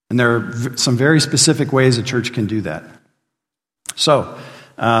 And there are some very specific ways a church can do that. So,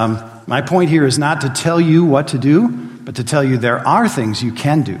 my point here is not to tell you what to do, but to tell you there are things you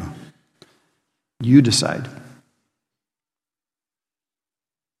can do. You decide.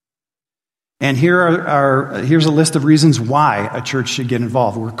 And here's a list of reasons why a church should get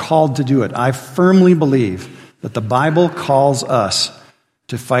involved. We're called to do it. I firmly believe that the Bible calls us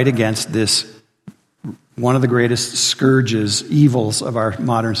to fight against this, one of the greatest scourges, evils of our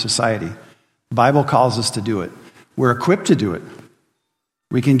modern society. The Bible calls us to do it. We're equipped to do it.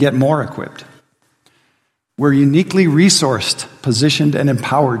 We can get more equipped. We're uniquely resourced, positioned, and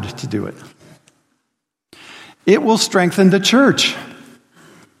empowered to do it. It will strengthen the church.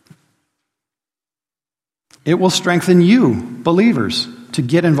 It will strengthen you, believers, to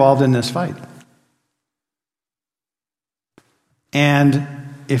get involved in this fight. And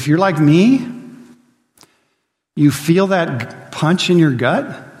if you're like me, you feel that punch in your gut,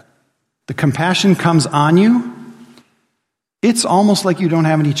 the compassion comes on you, it's almost like you don't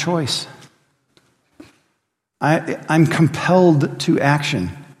have any choice. I'm compelled to action.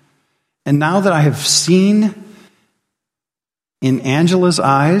 And now that I have seen in Angela's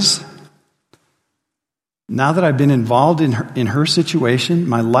eyes, now that I've been involved in her situation,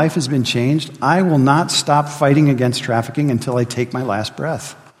 my life has been changed. I will not stop fighting against trafficking until I take my last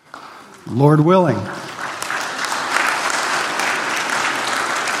breath. Lord willing.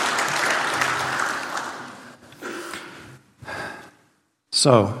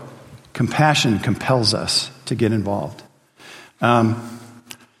 So, compassion compels us to get involved. I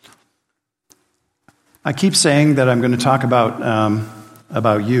keep saying that I'm going to talk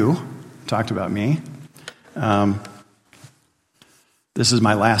about you, talked about me. This is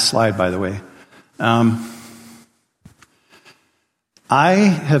my last slide, by the way. I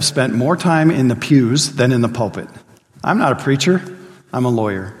have spent more time in the pews than in the pulpit. I'm not a preacher. I'm a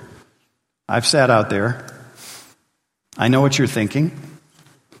lawyer. I've sat out there. I know what you're thinking.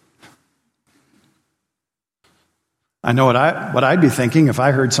 I know what I'd be thinking if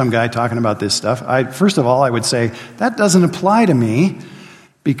I heard some guy talking about this stuff. First of all, I would say, that doesn't apply to me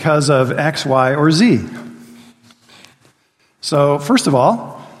because of X, Y, or Z. So, first of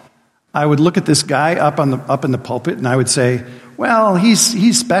all, I would look at this guy up in the pulpit and I would say, well,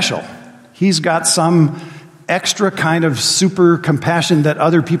 he's special. He's got some extra kind of super compassion that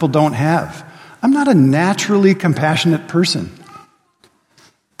other people don't have. I'm not a naturally compassionate person.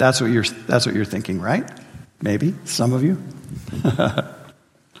 That's what you're thinking, right? Maybe, some of you.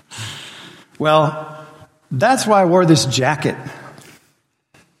 Well, that's why I wore this jacket,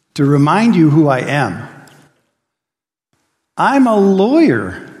 to remind you who I am. I'm a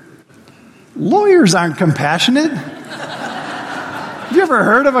lawyer. Lawyers aren't compassionate. Have you ever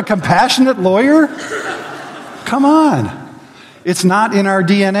heard of a compassionate lawyer? Come on. It's not in our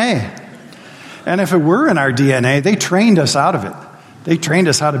DNA. And if it were in our DNA, they trained us out of it. They trained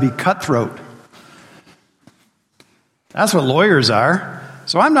us how to be cutthroat. That's what lawyers are.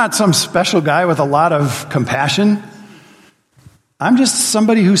 So I'm not some special guy with a lot of compassion. I'm just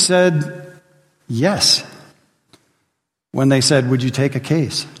somebody who said yes when they said, would you take a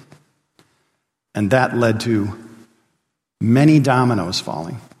case? And that led to many dominoes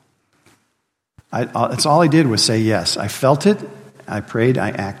falling. It's all I did was say yes. I felt it, I prayed,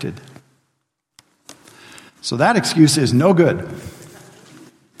 I acted. So that excuse is no good.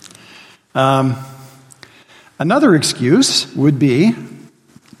 Another excuse would be,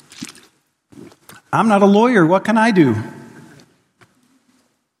 I'm not a lawyer, what can I do?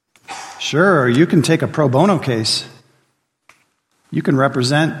 Sure, you can take a pro bono case. You can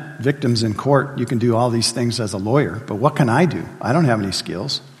represent victims in court. You can do all these things as a lawyer. But what can I do? I don't have any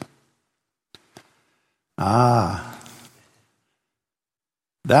skills.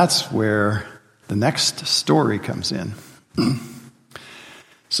 That's where the next story comes in.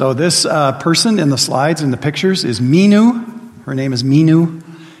 So this person in the slides, in the pictures, is Minu. Her name is Minu,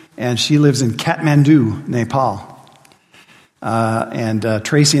 and she lives in Kathmandu, Nepal. And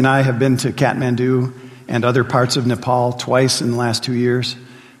Tracy and I have been to Kathmandu and other parts of Nepal twice in the last 2 years.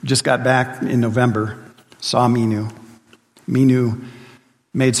 We just got back in November, saw Minu. Minu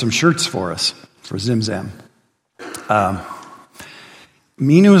made some shirts for us, for Zimzam.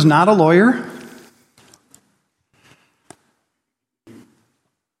 Minu is not a lawyer.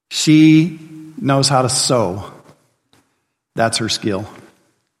 She knows how to sew. That's her skill.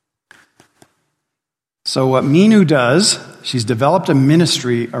 So what Minu does, she's developed a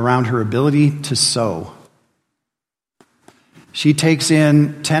ministry around her ability to sew. She takes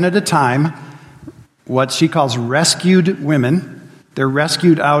in 10 at a time what she calls rescued women. They're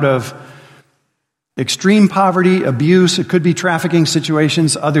rescued out of extreme poverty, abuse, it could be trafficking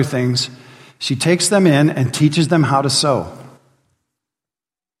situations, other things. She takes them in and teaches them how to sew.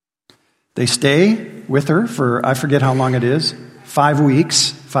 They stay with her for, I forget how long it is, 5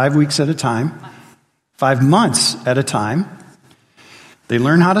 weeks at a time, 5 months at a time. They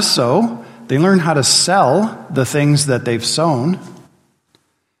learn how to sew. They learn how to sell the things that they've sewn.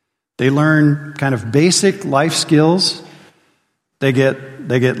 They learn kind of basic life skills. They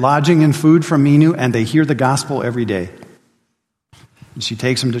get lodging and food from Minu, and they hear the gospel every day. And she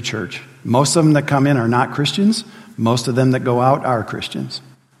takes them to church. Most of them that come in are not Christians. Most of them that go out are Christians.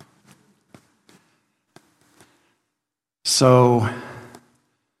 So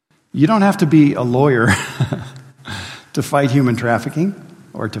you don't have to be a lawyer to fight human trafficking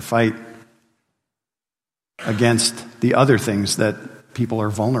or to fight against the other things that people are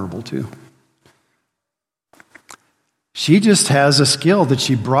vulnerable to. She just has a skill that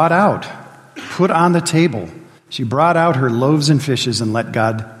she brought out, put on the table. She brought out her loaves and fishes and let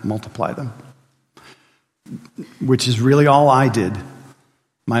God multiply them, which is really all I did.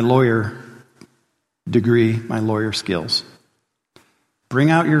 My lawyer degree, my lawyer skills. Bring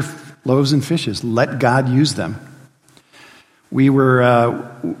out your loaves and fishes. Let God use them. We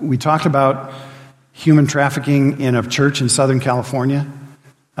talked about human trafficking in a church in Southern California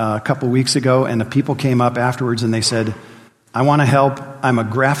a couple weeks ago, and the people came up afterwards and they said, I want to help. I'm a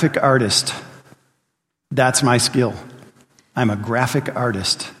graphic artist. That's my skill. I'm a graphic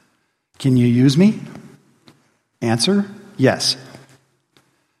artist. Can you use me? Answer, yes.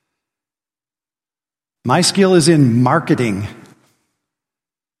 My skill is in marketing.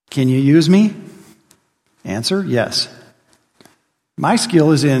 Can you use me? Answer, yes. My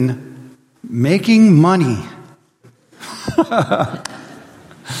skill is in making money.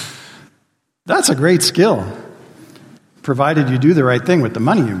 That's a great skill, provided you do the right thing with the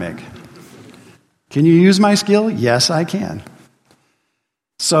money you make. Can you use my skill? Yes, I can.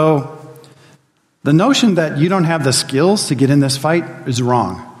 So, the notion that you don't have the skills to get in this fight is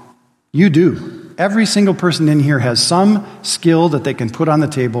wrong. You do. Every single person in here has some skill that they can put on the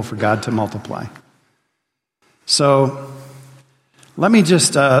table for God to multiply. So, let me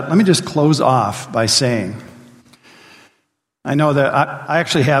just close off by saying, I know that I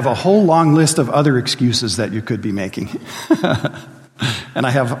actually have a whole long list of other excuses that you could be making. And I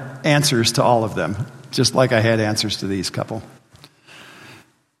have answers to all of them, just like I had answers to these couple.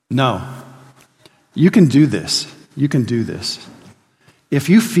 No. You can do this. You can do this. If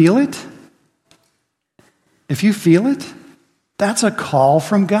you feel it, that's a call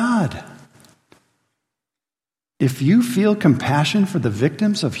from God. If you feel compassion for the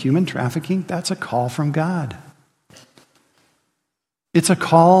victims of human trafficking, that's a call from God. It's a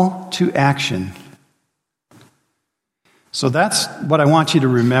call to action. So that's what I want you to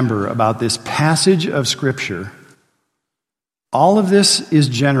remember about this passage of Scripture. All of this is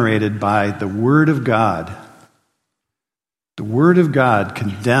generated by the Word of God. The Word of God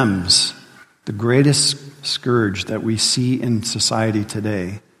condemns the greatest scourge that we see in society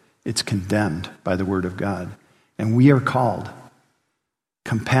today. It's condemned by the Word of God. And we are called.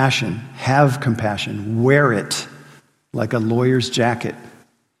 Compassion. Have compassion. Wear it like a lawyer's jacket.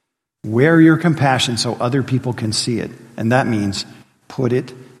 Wear your compassion so other people can see it. And that means put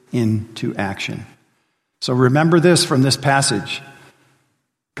it into action. So remember this from this passage.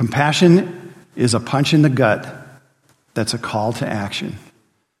 Compassion is a punch in the gut that's a call to action.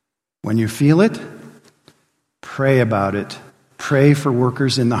 When you feel it, pray about it. Pray for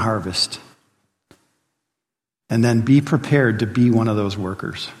workers in the harvest. And then be prepared to be one of those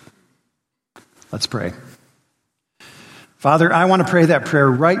workers. Let's pray. Father, I want to pray that prayer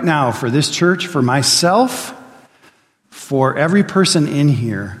right now for this church, for myself, for every person in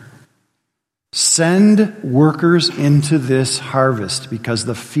here. Send workers into this harvest because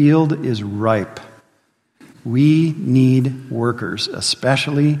the field is ripe. We need workers,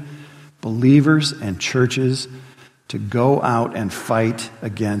 especially believers and churches, to go out and fight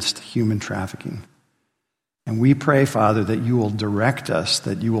against human trafficking. And we pray, Father, that you will direct us,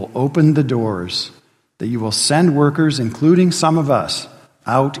 that you will open the doors, that you will send workers, including some of us,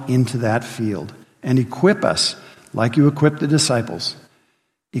 out into that field and equip us like you equipped the disciples.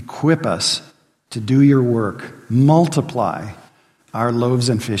 Equip us to do your work. Multiply our loaves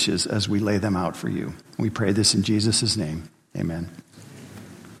and fishes as we lay them out for you. We pray this in Jesus' name. Amen.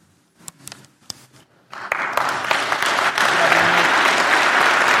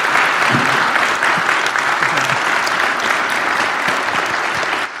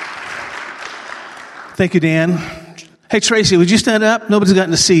 Thank you, Dan. Hey, Tracy, would you stand up? Nobody's gotten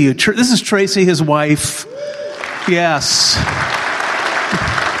to see you. This is Tracy, his wife. Yes.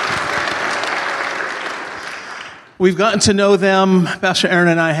 We've gotten to know them. Pastor Aaron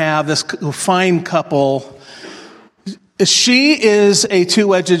and I have this fine couple. She is a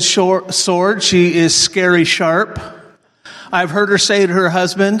two-edged sword. She is scary sharp. I've heard her say to her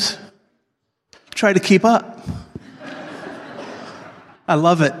husband, try to keep up. I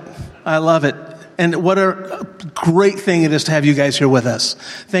love it. I love it. And what a great thing it is to have you guys here with us.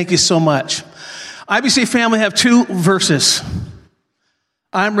 Thank you so much. IBC family have two verses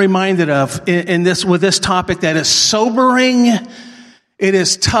I'm reminded of in this with this topic that is sobering. It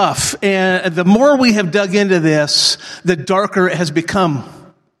is tough. And the more we have dug into this, the darker it has become,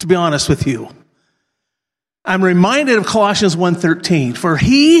 to be honest with you. I'm reminded of Colossians 1:13, for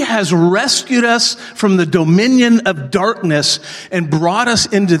he has rescued us from the dominion of darkness and brought us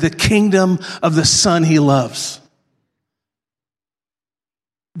into the kingdom of the Son he loves.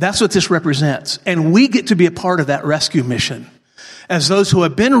 That's what this represents. And we get to be a part of that rescue mission. As those who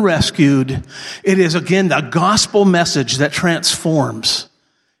have been rescued, it is again the gospel message that transforms.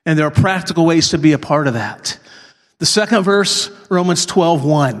 And there are practical ways to be a part of that. The second verse, Romans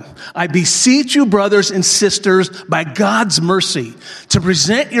 12:1. I beseech you, brothers and sisters, by God's mercy, to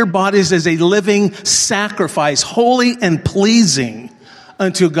present your bodies as a living sacrifice, holy and pleasing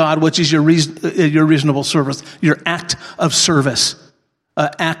unto God, which is your reasonable service, your act of service,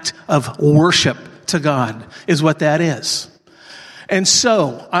 act of worship to God is what that is. And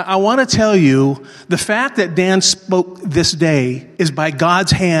so, I want to tell you, the fact that Dan spoke this day is by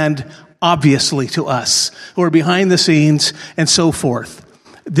God's hand, obviously, to us who are behind the scenes and so forth.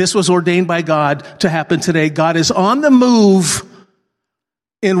 This was ordained by God to happen today. God is on the move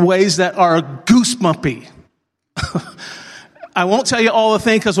in ways that are goosebumpy. I won't tell you all the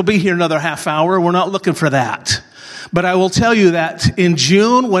things because we'll be here another half hour. We're not looking for that. But I will tell you that in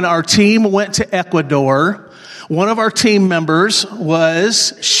June, when our team went to Ecuador, one of our team members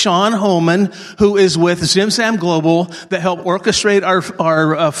was Sean Holman, who is with Zimzam Global that helped orchestrate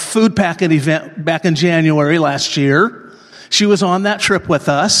our food packing event back in January last year. She was on that trip with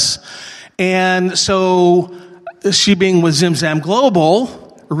us. And so she being with Zimzam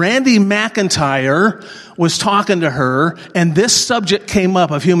Global, Randy McIntyre was talking to her, and this subject came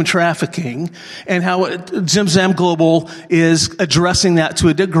up of human trafficking and how Zimzam Global is addressing that to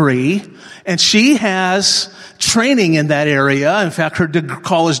a degree. And she has training in that area. In fact, her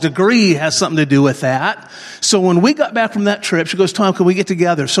college degree has something to do with that. So when we got back from that trip, she goes, Tom, can we get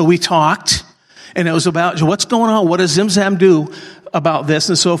together? So we talked, and it was about what's going on? What does Zimzam do about this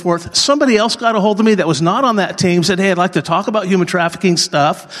and so forth? Somebody else got a hold of me that was not on that team, said, hey, I'd like to talk about human trafficking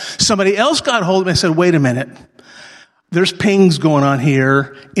stuff. Somebody else got a hold of me and said, wait a minute. There's pings going on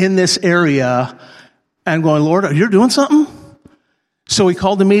here in this area. And I'm going, Lord, you're doing something? So we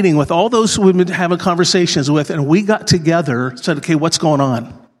called a meeting with all those we've been having conversations with, and we got together, said, okay, what's going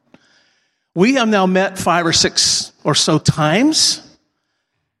on? We have now met 5 or 6 or so times,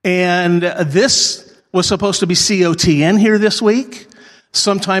 and this was supposed to be COTN here this week.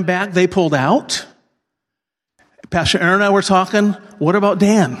 Sometime back, they pulled out. Pastor Aaron and I were talking, what about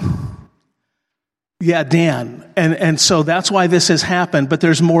Dan? Yeah, Dan. And so that's why this has happened, but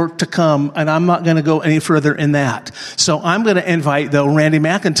there's more to come, and I'm not going to go any further in that. So I'm going to invite, though, Randy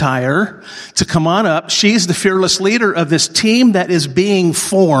McIntyre to come on up. She's the fearless leader of this team that is being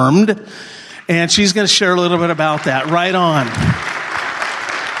formed, and she's going to share a little bit about that. Right on.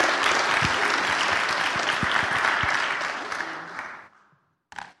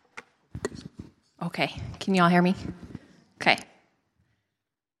 Okay, can you all hear me? Okay.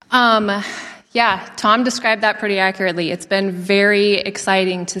 Yeah, Tom described that pretty accurately. It's been very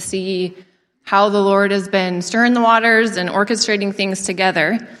exciting to see how the Lord has been stirring the waters and orchestrating things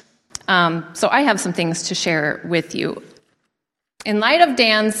together. So I have some things to share with you. In light of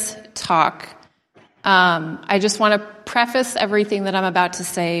Dan's talk, I just want to preface everything that I'm about to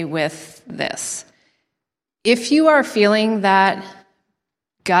say with this. If you are feeling that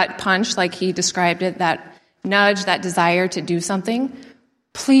gut punch, like he described it, that nudge, that desire to do something,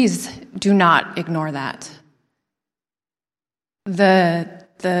 please do not ignore that.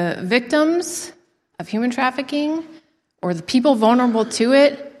 The victims of human trafficking or the people vulnerable to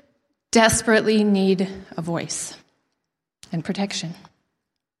it desperately need a voice and protection.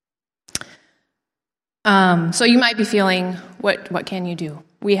 So you might be feeling, what can you do?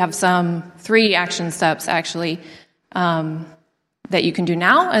 We have 3 action steps, actually, that you can do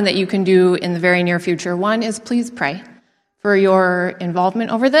now and that you can do in the very near future. One is please pray for your involvement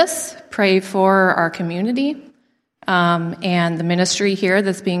over this. Pray for our community and the ministry here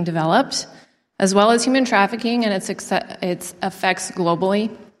that's being developed, as well as human trafficking and its effects globally.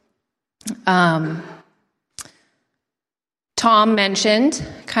 Tom mentioned,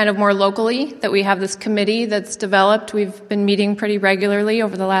 kind of more locally, that we have this committee that's developed. We've been meeting pretty regularly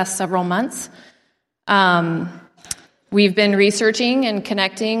over the last several months. We've been researching and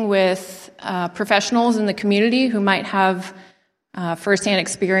connecting with professionals in the community who might have firsthand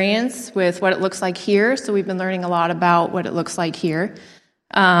experience with what it looks like here. So we've been learning a lot about what it looks like here.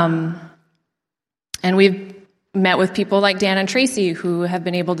 And we've met with people like Dan and Tracy who have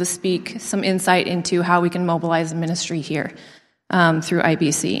been able to speak some insight into how we can mobilize a ministry here through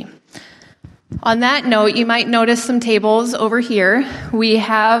IBC. On that note, you might notice some tables over here. We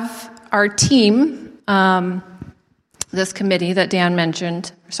have our team, this committee that Tom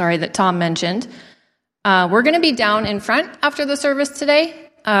mentioned. We're going to be down in front after the service today.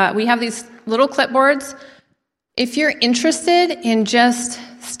 We have these little clipboards. If you're interested in just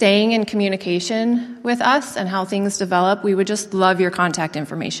staying in communication with us and how things develop, we would just love your contact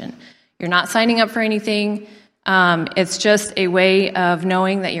information. You're not signing up for anything. It's just a way of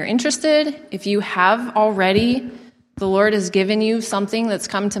knowing that you're interested. If you have already, the Lord has given you something that's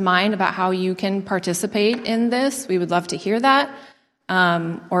come to mind about how you can participate in this, we would love to hear that,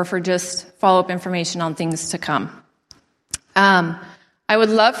 or for just follow-up information on things to come. I would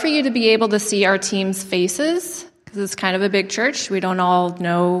love for you to be able to see our team's faces, because it's kind of a big church. We don't all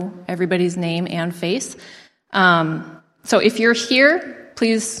know everybody's name and face. So if you're here,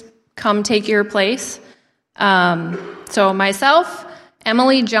 please come take your place. So myself,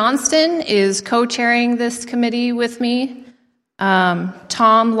 Emily Johnston is co-chairing this committee with me. Tom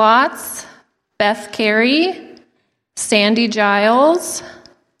Lotz, Beth Carey, Sandy Giles,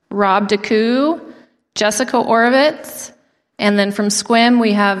 Rob DeCoo, Jessica Orovitz, and then from SQUIM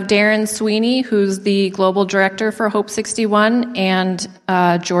we have Darren Sweeney, who's the global director for Hope 61, and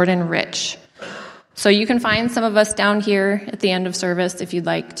Jordan Rich. So you can find some of us down here at the end of service if you'd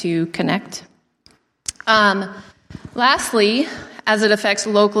like to connect. Lastly, as it affects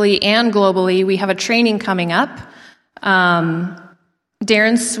locally and globally, we have a training coming up.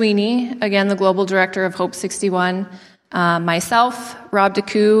 Darren Sweeney, again, the global director of Hope 61, myself, Rob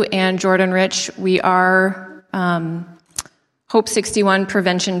DeCoo, and Jordan Rich, we are Hope 61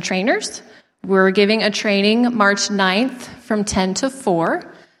 prevention trainers. We're giving a training March 9th from 10 to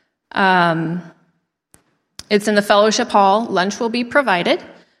 4. It's in the fellowship hall. Lunch will be provided.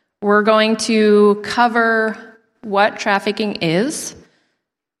 We're going to cover what trafficking is,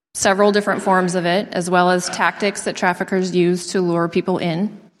 several different forms of it, as well as tactics that traffickers use to lure people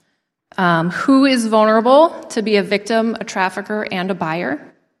in. Who is vulnerable to be a victim, a trafficker, and a buyer?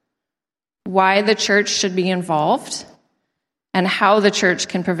 Why the church should be involved, and how the church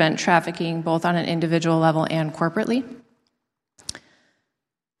can prevent trafficking both on an individual level and corporately.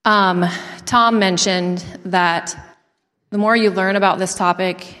 Tom mentioned that The more you learn about this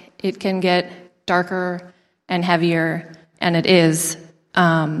topic, it can get darker and heavier, and it is.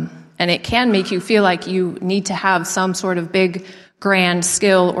 And it can make you feel like you need to have some sort of big, grand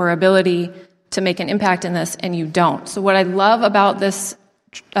skill or ability to make an impact in this, and you don't. So what I love about this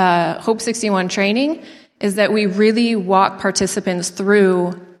Hope 61 training is that we really walk participants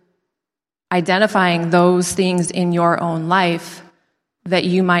through identifying those things in your own life that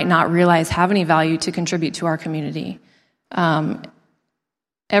you might not realize have any value to contribute to our community.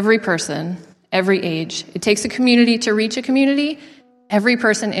 Every person, every age, it takes a community to reach a community. Every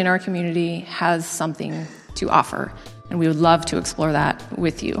person in our community has something to offer, and we would love to explore that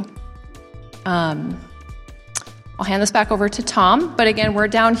with you. I'll hand this back over to Tom, but again, we're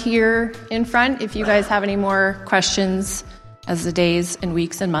down here in front. If you guys have any more questions as the days and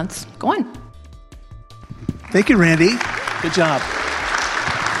weeks and months go on. Thank you, Randy. Good job.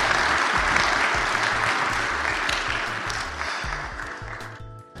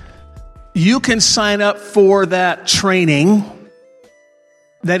 You can sign up for that training.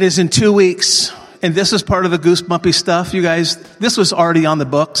 That is in 2 weeks. And this is part of the goosebumpy stuff, you guys. This was already on the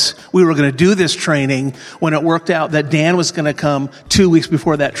books. We were going to do this training when it worked out that Dan was going to come 2 weeks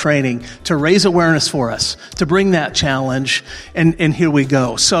before that training to raise awareness for us, to bring that challenge. And here we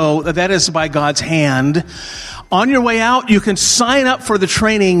go. So that is by God's hand. On your way out, you can sign up for the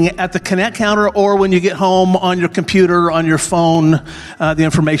training at the Connect counter, or when you get home on your computer, on your phone. The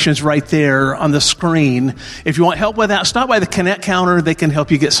information is right there on the screen. If you want help with that, stop by the Connect counter. They can help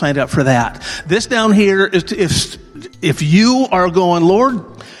you get signed up for that. This down here is if you are going, Lord,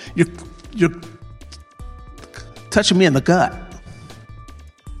 you're touching me in the gut.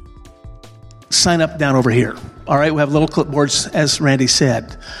 Sign up down over here. All right, we have little clipboards, as Randy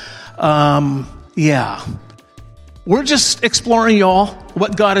said. Yeah. We're just exploring, y'all,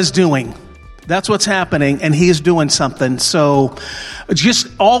 what God is doing. That's what's happening, and He is doing something. So just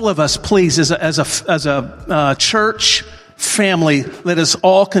all of us, please, as a church family, let us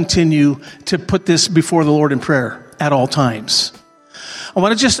all continue to put this before the Lord in prayer at all times. I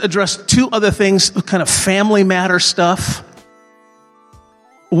want to just address two other things, kind of family matter stuff.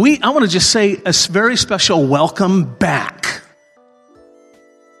 I want to just say a very special welcome back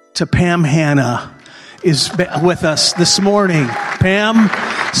to Pam Hanna is with us this morning. Pam,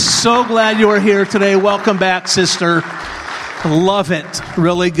 so glad you are here today. Welcome back, sister. Love it.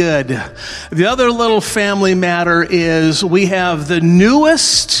 Really good. The other little family matter is we have the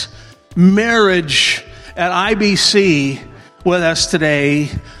newest marriage at IBC with us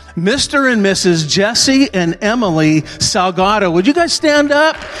today, Mr. and Mrs. Jesse and Emily Salgado. Would you guys stand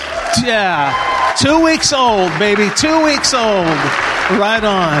up? Yeah. 2 weeks old, baby. 2 weeks old. Right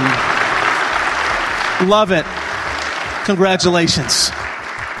on. Love it. Congratulations.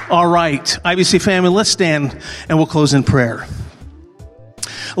 All right, IBC family, let's stand and we'll close in prayer.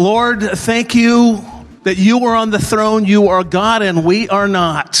 Lord, thank you that you are on the throne. You are God and we are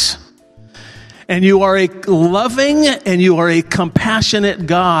not. And you are a loving and you are a compassionate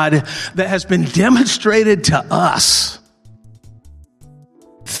God that has been demonstrated to us.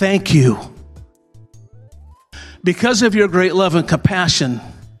 Thank you. Because of your great love and compassion,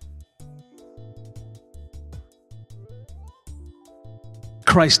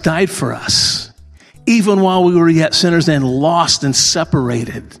 Christ died for us, even while we were yet sinners and lost and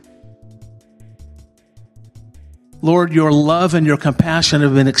separated. Lord, your love and your compassion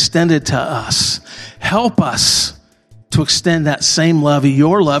have been extended to us. Help us to extend that same love,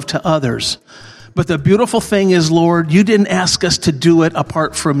 your love, to others. But the beautiful thing is, Lord, you didn't ask us to do it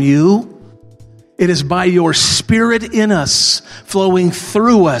apart from you. It is by your Spirit in us, flowing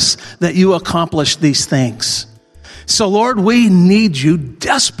through us, that you accomplish these things. So, Lord, we need you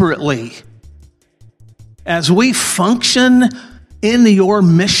desperately as we function in your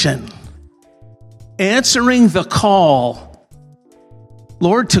mission, answering the call,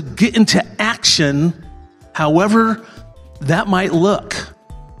 Lord, to get into action, however that might look.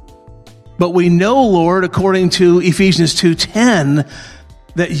 But we know, Lord, according to Ephesians 2:10,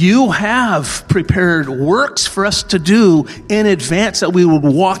 that you have prepared works for us to do in advance, that we would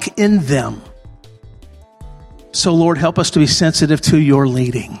walk in them. So, Lord, help us to be sensitive to your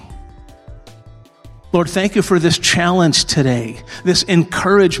leading. Lord, thank you for this challenge today, this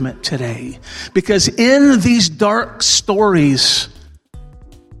encouragement today, because in these dark stories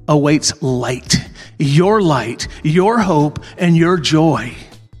awaits light, your hope, and your joy.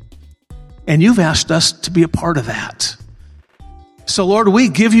 And you've asked us to be a part of that. So, Lord, we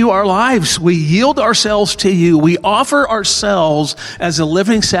give you our lives. We yield ourselves to you. We offer ourselves as a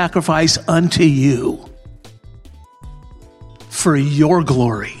living sacrifice unto you, for your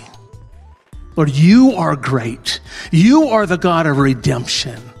glory. Lord, you are great. You are the God of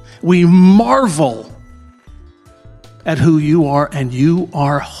redemption. We marvel at who you are, and you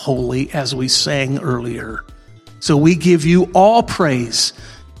are holy, as we sang earlier. So we give you all praise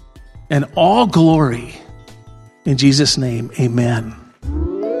and all glory. In Jesus' name, amen.